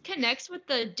it's just connects with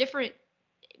the different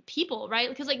people, right?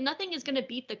 Because like nothing is going to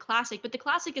beat the classic, but the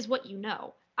classic is what you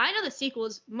know. I know the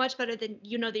sequels much better than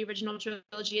you know the original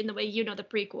trilogy and the way you know the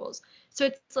prequels. So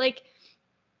it's like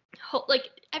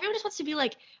everyone just wants to be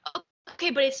like, oh,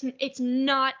 okay, but it's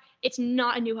not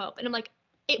a New Hope. And I'm like,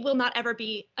 it will not ever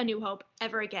be a New Hope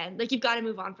ever again. Like you've got to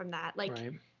move on from that. Like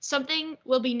something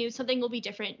will be new, something will be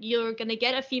different. You're going to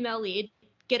get a female lead.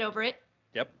 Get over it.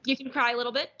 Yep. You can cry a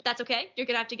little bit, but that's okay. You're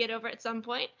going to have to get over it at some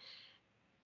point.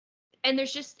 And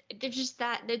there's just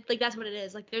that, like, that's what it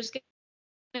is. Like, there's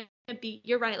going to be,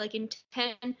 you're right, like, in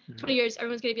 10, 20 years,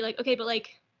 everyone's going to be like, okay, but,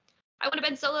 like, I want a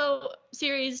Ben Solo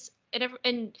series,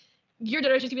 and your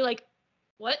generation's going to be like,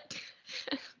 what?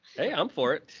 Hey, I'm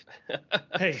for it.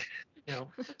 Hey, you know,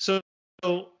 so,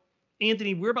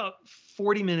 Anthony, we're about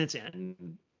 40 minutes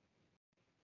in.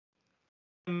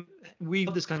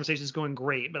 This conversation is going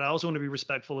great, but I also want to be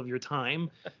respectful of your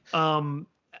time.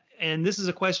 And this is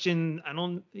a question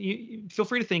you feel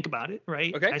free to think about it,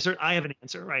 right? Okay. I have an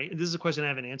answer, right? This is a question I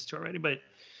have an answer to already, but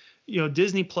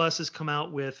Disney Plus has come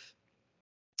out with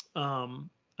a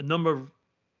number of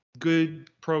good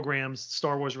programs,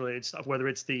 Star Wars related stuff, whether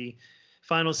it's the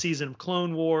final season of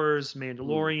Clone Wars,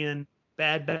 Mandalorian,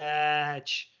 Bad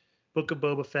Batch, Book of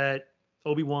Boba Fett,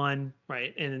 Obi Wan,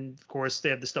 right? And of course they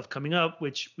have the stuff coming up,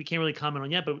 which we can't really comment on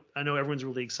yet, but I know everyone's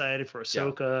really excited for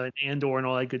Ahsoka and Andor and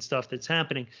all that good stuff that's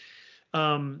happening.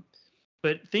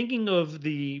 But thinking of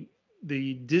the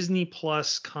Disney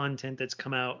Plus content that's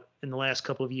come out in the last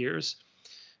couple of years,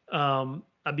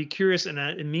 I'd be curious,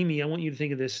 and Mimi, I want you to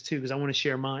think of this too, because I want to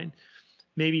share mine.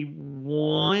 Maybe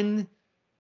one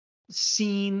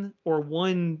scene or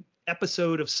one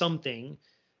episode of something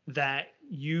that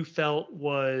you felt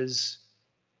was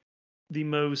the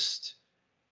most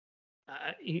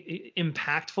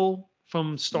impactful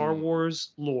from Star Wars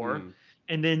lore,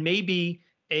 and then maybe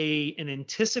an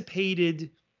anticipated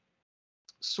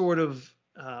sort of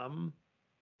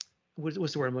what's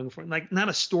the word I'm looking for? Like not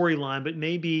a storyline, but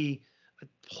maybe a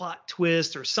plot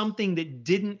twist or something that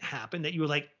didn't happen that you were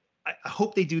like, I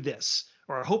hope they do this,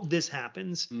 or I hope this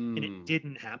happens, and it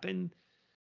didn't happen.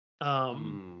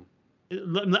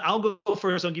 I'll go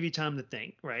first. I'll give you time to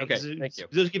think, right? Okay, thank you.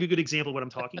 Just give you a good example of what I'm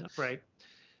talking about, right?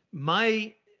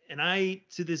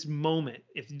 To this moment,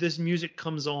 if this music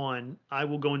comes on, I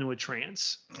will go into a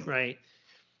trance, right?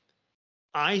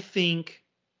 I think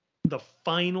the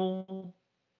final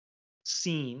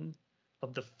scene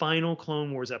of the final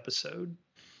Clone Wars episode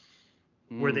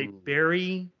where they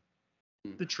bury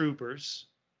the troopers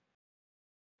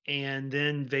and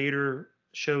then Vader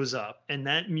shows up, and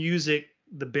that music,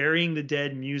 the burying the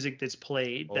dead music that's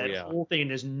played, whole thing,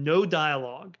 there's no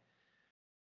dialogue.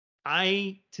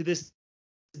 I, to this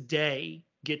day,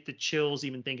 get the chills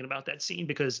even thinking about that scene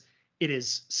because it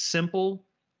is simple,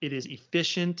 it is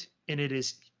efficient, and it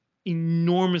is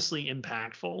enormously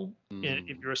impactful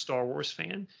if you're a Star Wars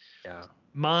fan. Yeah.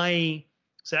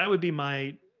 So that would be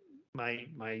my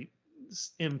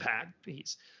impact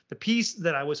piece. The piece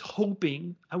that I was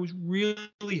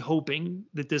really hoping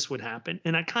that this would happen,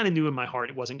 and I kind of knew in my heart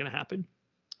it wasn't going to happen.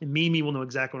 And Mimi will know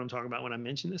exactly what I'm talking about when I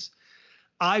mention this.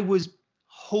 I was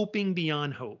hoping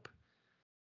beyond hope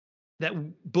that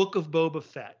Book of Boba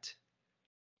Fett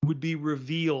would be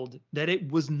revealed that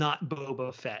it was not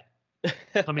Boba Fett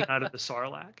coming out of the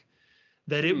Sarlacc,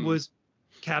 that it was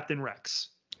Captain Rex,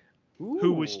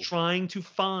 who was trying to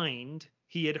find.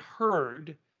 He had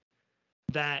heard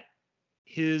that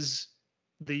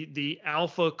the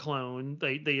alpha clone,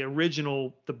 the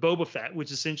original, the Boba Fett,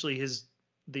 which essentially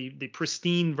the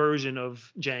pristine version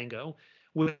of Jango,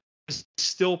 was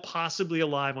still possibly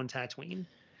alive on Tatooine,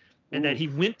 and that he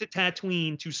went to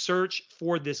Tatooine to search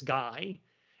for this guy,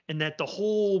 and that the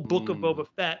whole Book of Boba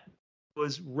Fett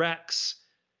was Rex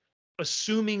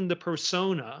assuming the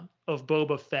persona of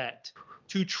Boba Fett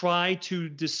to try to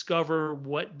discover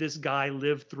what this guy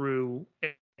lived through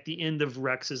at the end of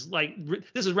Rex's,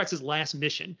 this is Rex's last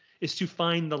mission, is to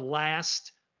find the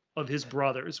last of his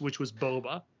brothers, which was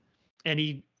Boba. And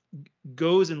he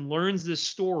goes and learns this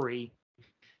story,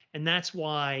 and that's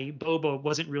why Boba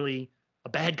wasn't really a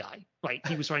bad guy, right?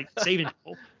 He was saving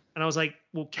people. And I was like,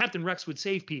 well, Captain Rex would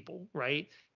save people, right?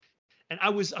 And I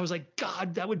was like,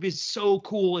 God, that would be so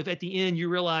cool if at the end you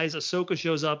realize Ahsoka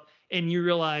shows up and you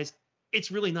realize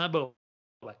it's really not Boba.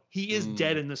 He is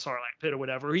dead in the Sarlacc pit or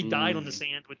whatever. He died on the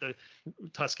sand with the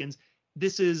Tuskens.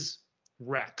 This is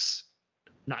Rex,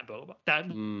 not Boba. That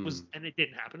was, and it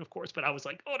didn't happen, of course. But I was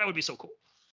like, oh, that would be so cool.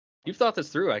 You've thought this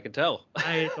through, I can tell.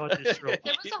 I thought this through.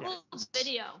 There was a whole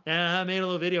video. Yeah, I made a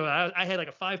little video. I had like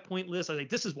a 5-point list. I was like,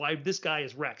 this is why this guy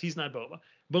is Rex. He's not Boba.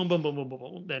 Boom, boom, boom, boom, boom,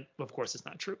 boom. Then, of course, it's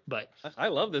not true. But I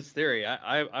love this theory.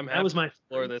 I'm happy to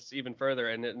explore this even further.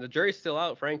 And the jury's still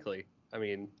out, frankly. I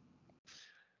mean,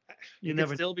 he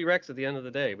could still be Rex at the end of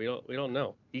the day. We don't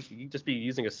know. He could just be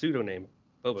using a pseudonym,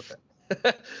 Boba Fett.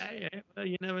 Well,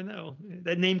 you never know.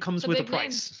 That name comes with a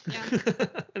price. Yeah.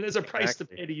 And there's a price to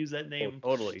pay to use that name.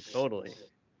 Oh, totally.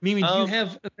 Mimi, do you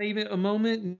have a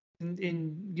moment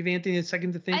and give Anthony a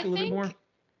second to think a little bit more?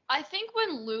 I think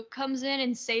when Luke comes in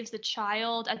and saves the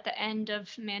child at the end of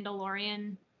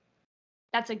Mandalorian,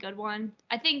 that's a good one.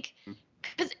 I think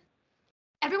because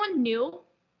everyone knew,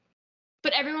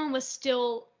 but everyone was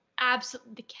still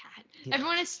absolutely the cat. Yeah.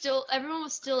 Everyone was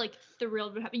still like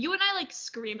thrilled with happened. You and I like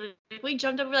screamed, like, we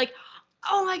jumped up, we were like,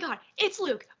 oh my god, it's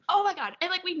Luke! Oh my god! And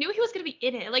like we knew he was gonna be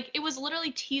in it. Like it was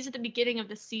literally teased at the beginning of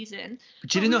the season.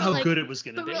 But you didn't know how good it was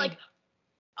gonna be. But we were like,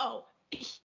 oh,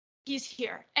 he's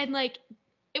here, and like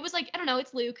it was like I don't know,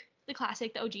 it's Luke, the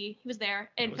classic, the OG. He was there,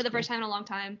 and for the first time in a long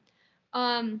time.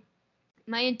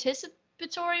 My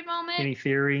anticipatory moment. Any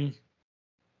theory?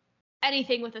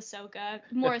 Anything with Ahsoka.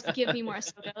 Give me more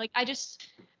Ahsoka. Like I just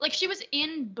like she was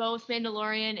in both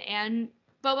Mandalorian and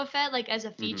Boba Fett like as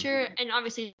a feature, and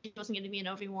obviously she wasn't going to be an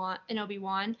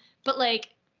Obi-Wan, but like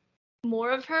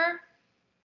more of her.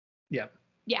 Yeah,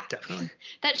 definitely.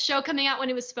 That show coming out when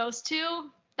it was supposed to.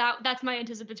 That's my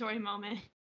anticipatory moment.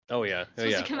 Oh yeah,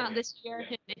 supposed to come out this year.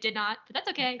 It did not, but that's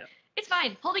okay. Yeah. It's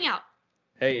fine. Holding out.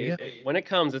 Hey, when it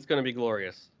comes, it's going to be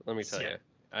glorious. Let me tell you.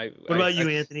 What about you,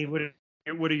 Anthony?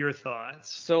 What are your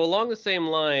thoughts? So along the same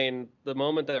line, the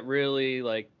moment that really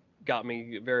like got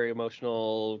me very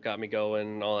emotional, got me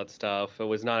going, all that stuff, I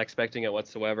was not expecting it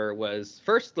whatsoever, was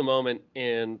first the moment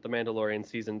in The Mandalorian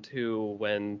season 2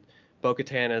 when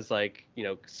Bo-Katan is like,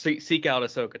 seek out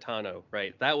Ahsoka Tano,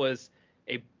 right? That was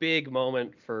a big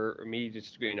moment for me,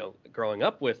 just growing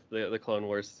up with the Clone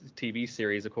Wars TV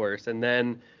series, of course, and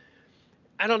then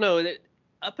I don't know,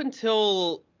 up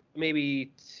until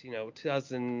maybe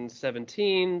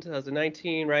 2017,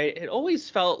 2019, right? It always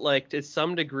felt like to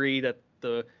some degree that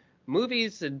the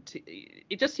movies and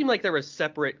it just seemed like there was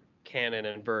separate canon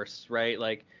and verse, right?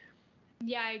 Like,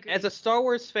 yeah, I agree. As a Star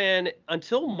Wars fan,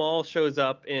 until Maul shows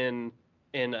up in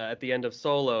at the end of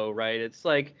Solo, right? It's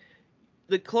like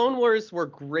the Clone Wars were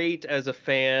great as a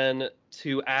fan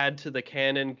to add to the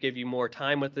canon, give you more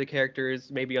time with the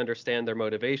characters, maybe understand their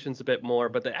motivations a bit more.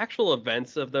 But the actual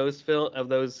events of those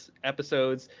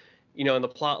episodes, and the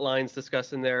plot lines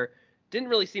discussed in there, didn't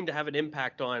really seem to have an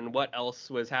impact on what else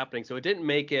was happening. So it didn't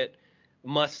make it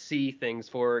must-see things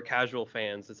for casual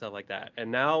fans and stuff like that. And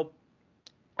now,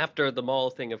 after the Maul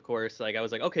thing, of course, like I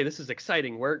was like, okay, this is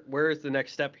exciting. Where is the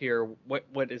next step here?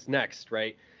 What is next,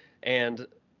 right? And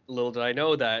little did I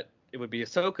know that it would be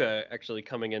Ahsoka actually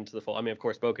coming into the fold. I mean, of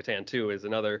course, Bo-Katan too is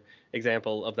another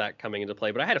example of that coming into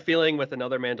play. But I had a feeling with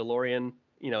another Mandalorian,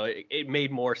 it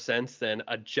made more sense than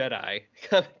a Jedi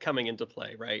coming into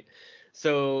play, right?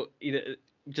 So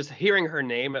just hearing her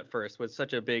name at first was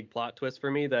such a big plot twist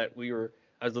for me that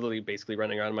I was literally basically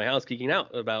running around my house geeking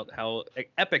out about how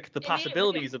epic the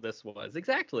possibilities of this was.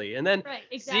 Exactly. And then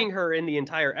seeing her in the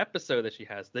entire episode that she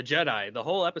has, the Jedi, the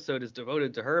whole episode is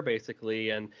devoted to her basically.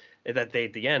 And that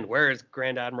at the end, where is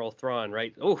Grand Admiral Thrawn,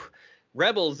 right? Oh,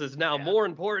 Rebels is now more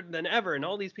important than ever. And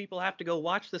all these people have to go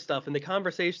watch this stuff and the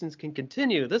conversations can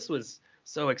continue. This was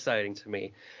so exciting to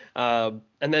me. And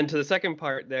then to the second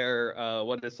part there,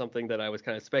 what is something that I was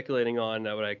kind of speculating on,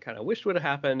 what I kind of wished would have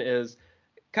happened is,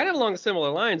 kind of along similar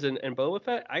lines in Boba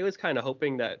Fett, I was kind of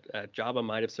hoping that Jabba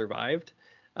might have survived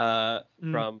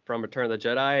from Return of the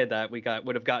Jedi, that we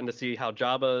would have gotten to see how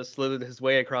Jabba slithered his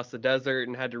way across the desert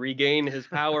and had to regain his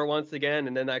power once again,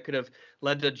 and then that could have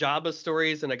led to Jabba's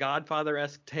stories and a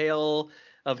Godfather-esque tale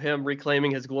of him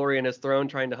reclaiming his glory and his throne,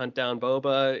 trying to hunt down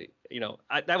Boba.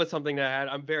 That was something that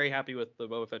I'm very happy with the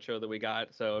Boba Fett show that we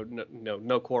got, so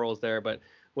no quarrels there, but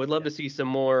would love to see some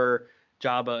more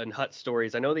Jabba and Hutt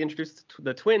stories. I know they introduced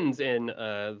the twins in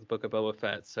the Book of Boba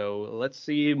Fett, so let's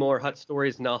see more Hutt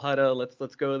stories in Al Hutta.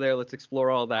 Let's go there. Let's explore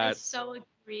all that. I so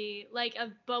agree. Like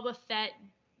a Boba Fett,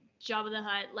 Jabba the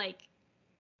Hutt, like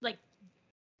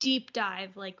deep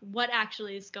dive. Like what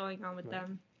actually is going on with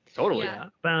them? Totally.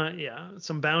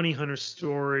 Some bounty hunter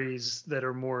stories that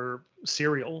are more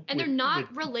serial. And they're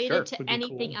not related to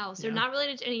anything cool. else. They're not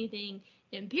related to anything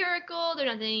empirical. They're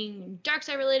nothing dark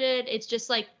side related. It's just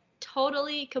like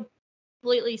totally,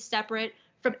 completely separate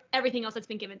from everything else that's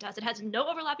been given to us. It has no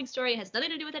overlapping story. It has nothing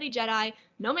to do with any Jedi.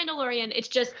 No Mandalorian. It's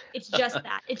just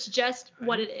that. It's just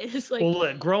what it is. Like, well,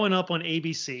 look, growing up on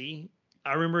ABC,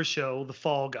 I remember a show, The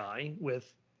Fall Guy,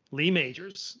 with Lee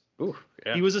Majors. Ooh,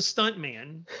 yeah. He was a stunt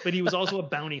man, but he was also a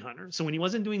bounty hunter. So when he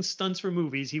wasn't doing stunts for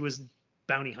movies, he was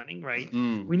bounty hunting, right?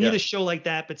 We need a show like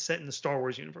that, but set in the Star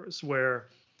Wars universe, where,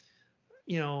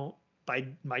 you know, by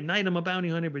night I'm a bounty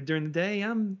hunter, but during the day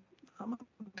I'm a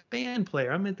band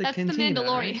player. I'm at the cantina. That's the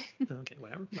Mandalorian. Right? Okay,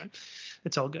 whatever. Right.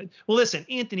 It's all good. Well, listen,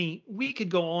 Anthony, we could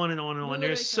go on and on and on.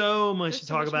 There's so much to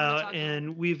talk about,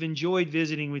 and we've enjoyed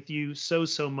visiting with you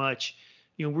so much.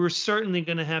 You know, we're certainly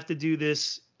going to have to do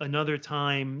this another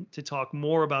time to talk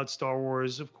more about Star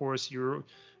Wars. Of course, you're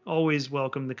always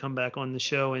welcome to come back on the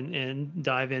show and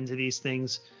dive into these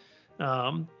things.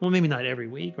 Well, maybe not every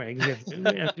week, right?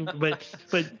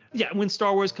 but yeah, when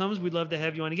Star Wars comes, we'd love to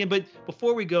have you on again. But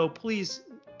before we go, please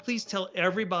tell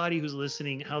everybody who's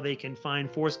listening how they can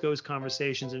find Force Ghost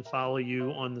Conversations and follow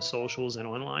you on the socials and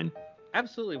online.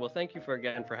 Absolutely. Well, thank you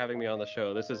for having me on the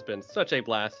show. This has been such a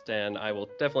blast, and I will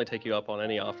definitely take you up on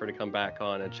any offer to come back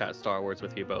on and chat Star Wars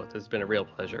with you both. It's been a real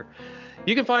pleasure.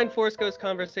 You can find Force Ghost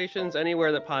Conversations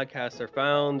anywhere that podcasts are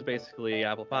found, basically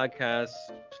Apple Podcasts,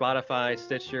 Spotify,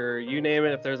 Stitcher, you name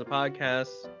it. If there's a podcast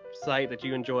site that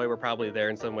you enjoy, we're probably there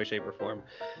in some way, shape, or form.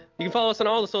 You can follow us on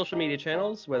all the social media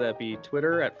channels, whether that be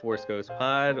Twitter at Force Ghost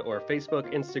Pod or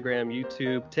Facebook, Instagram,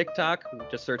 YouTube, TikTok.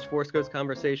 Just search Force Ghost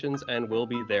Conversations and we'll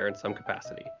be there in some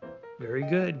capacity. Very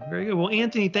good. Very good. Well,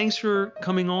 Anthony, thanks for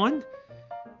coming on.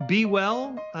 Be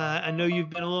well. I know you've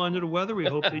been a little under the weather. We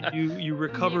hope that you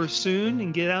recover soon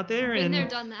and get out there. Been there,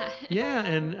 done that. Yeah,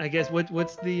 and I guess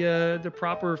what's the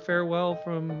proper farewell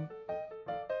from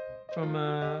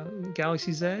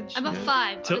Galaxy's Edge? I'm a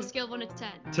 5 on a scale of 1 to 10.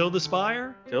 Till the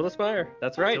Spire? Till the Spire.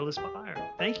 That's right. Till the Spire.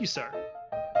 Thank you, sir.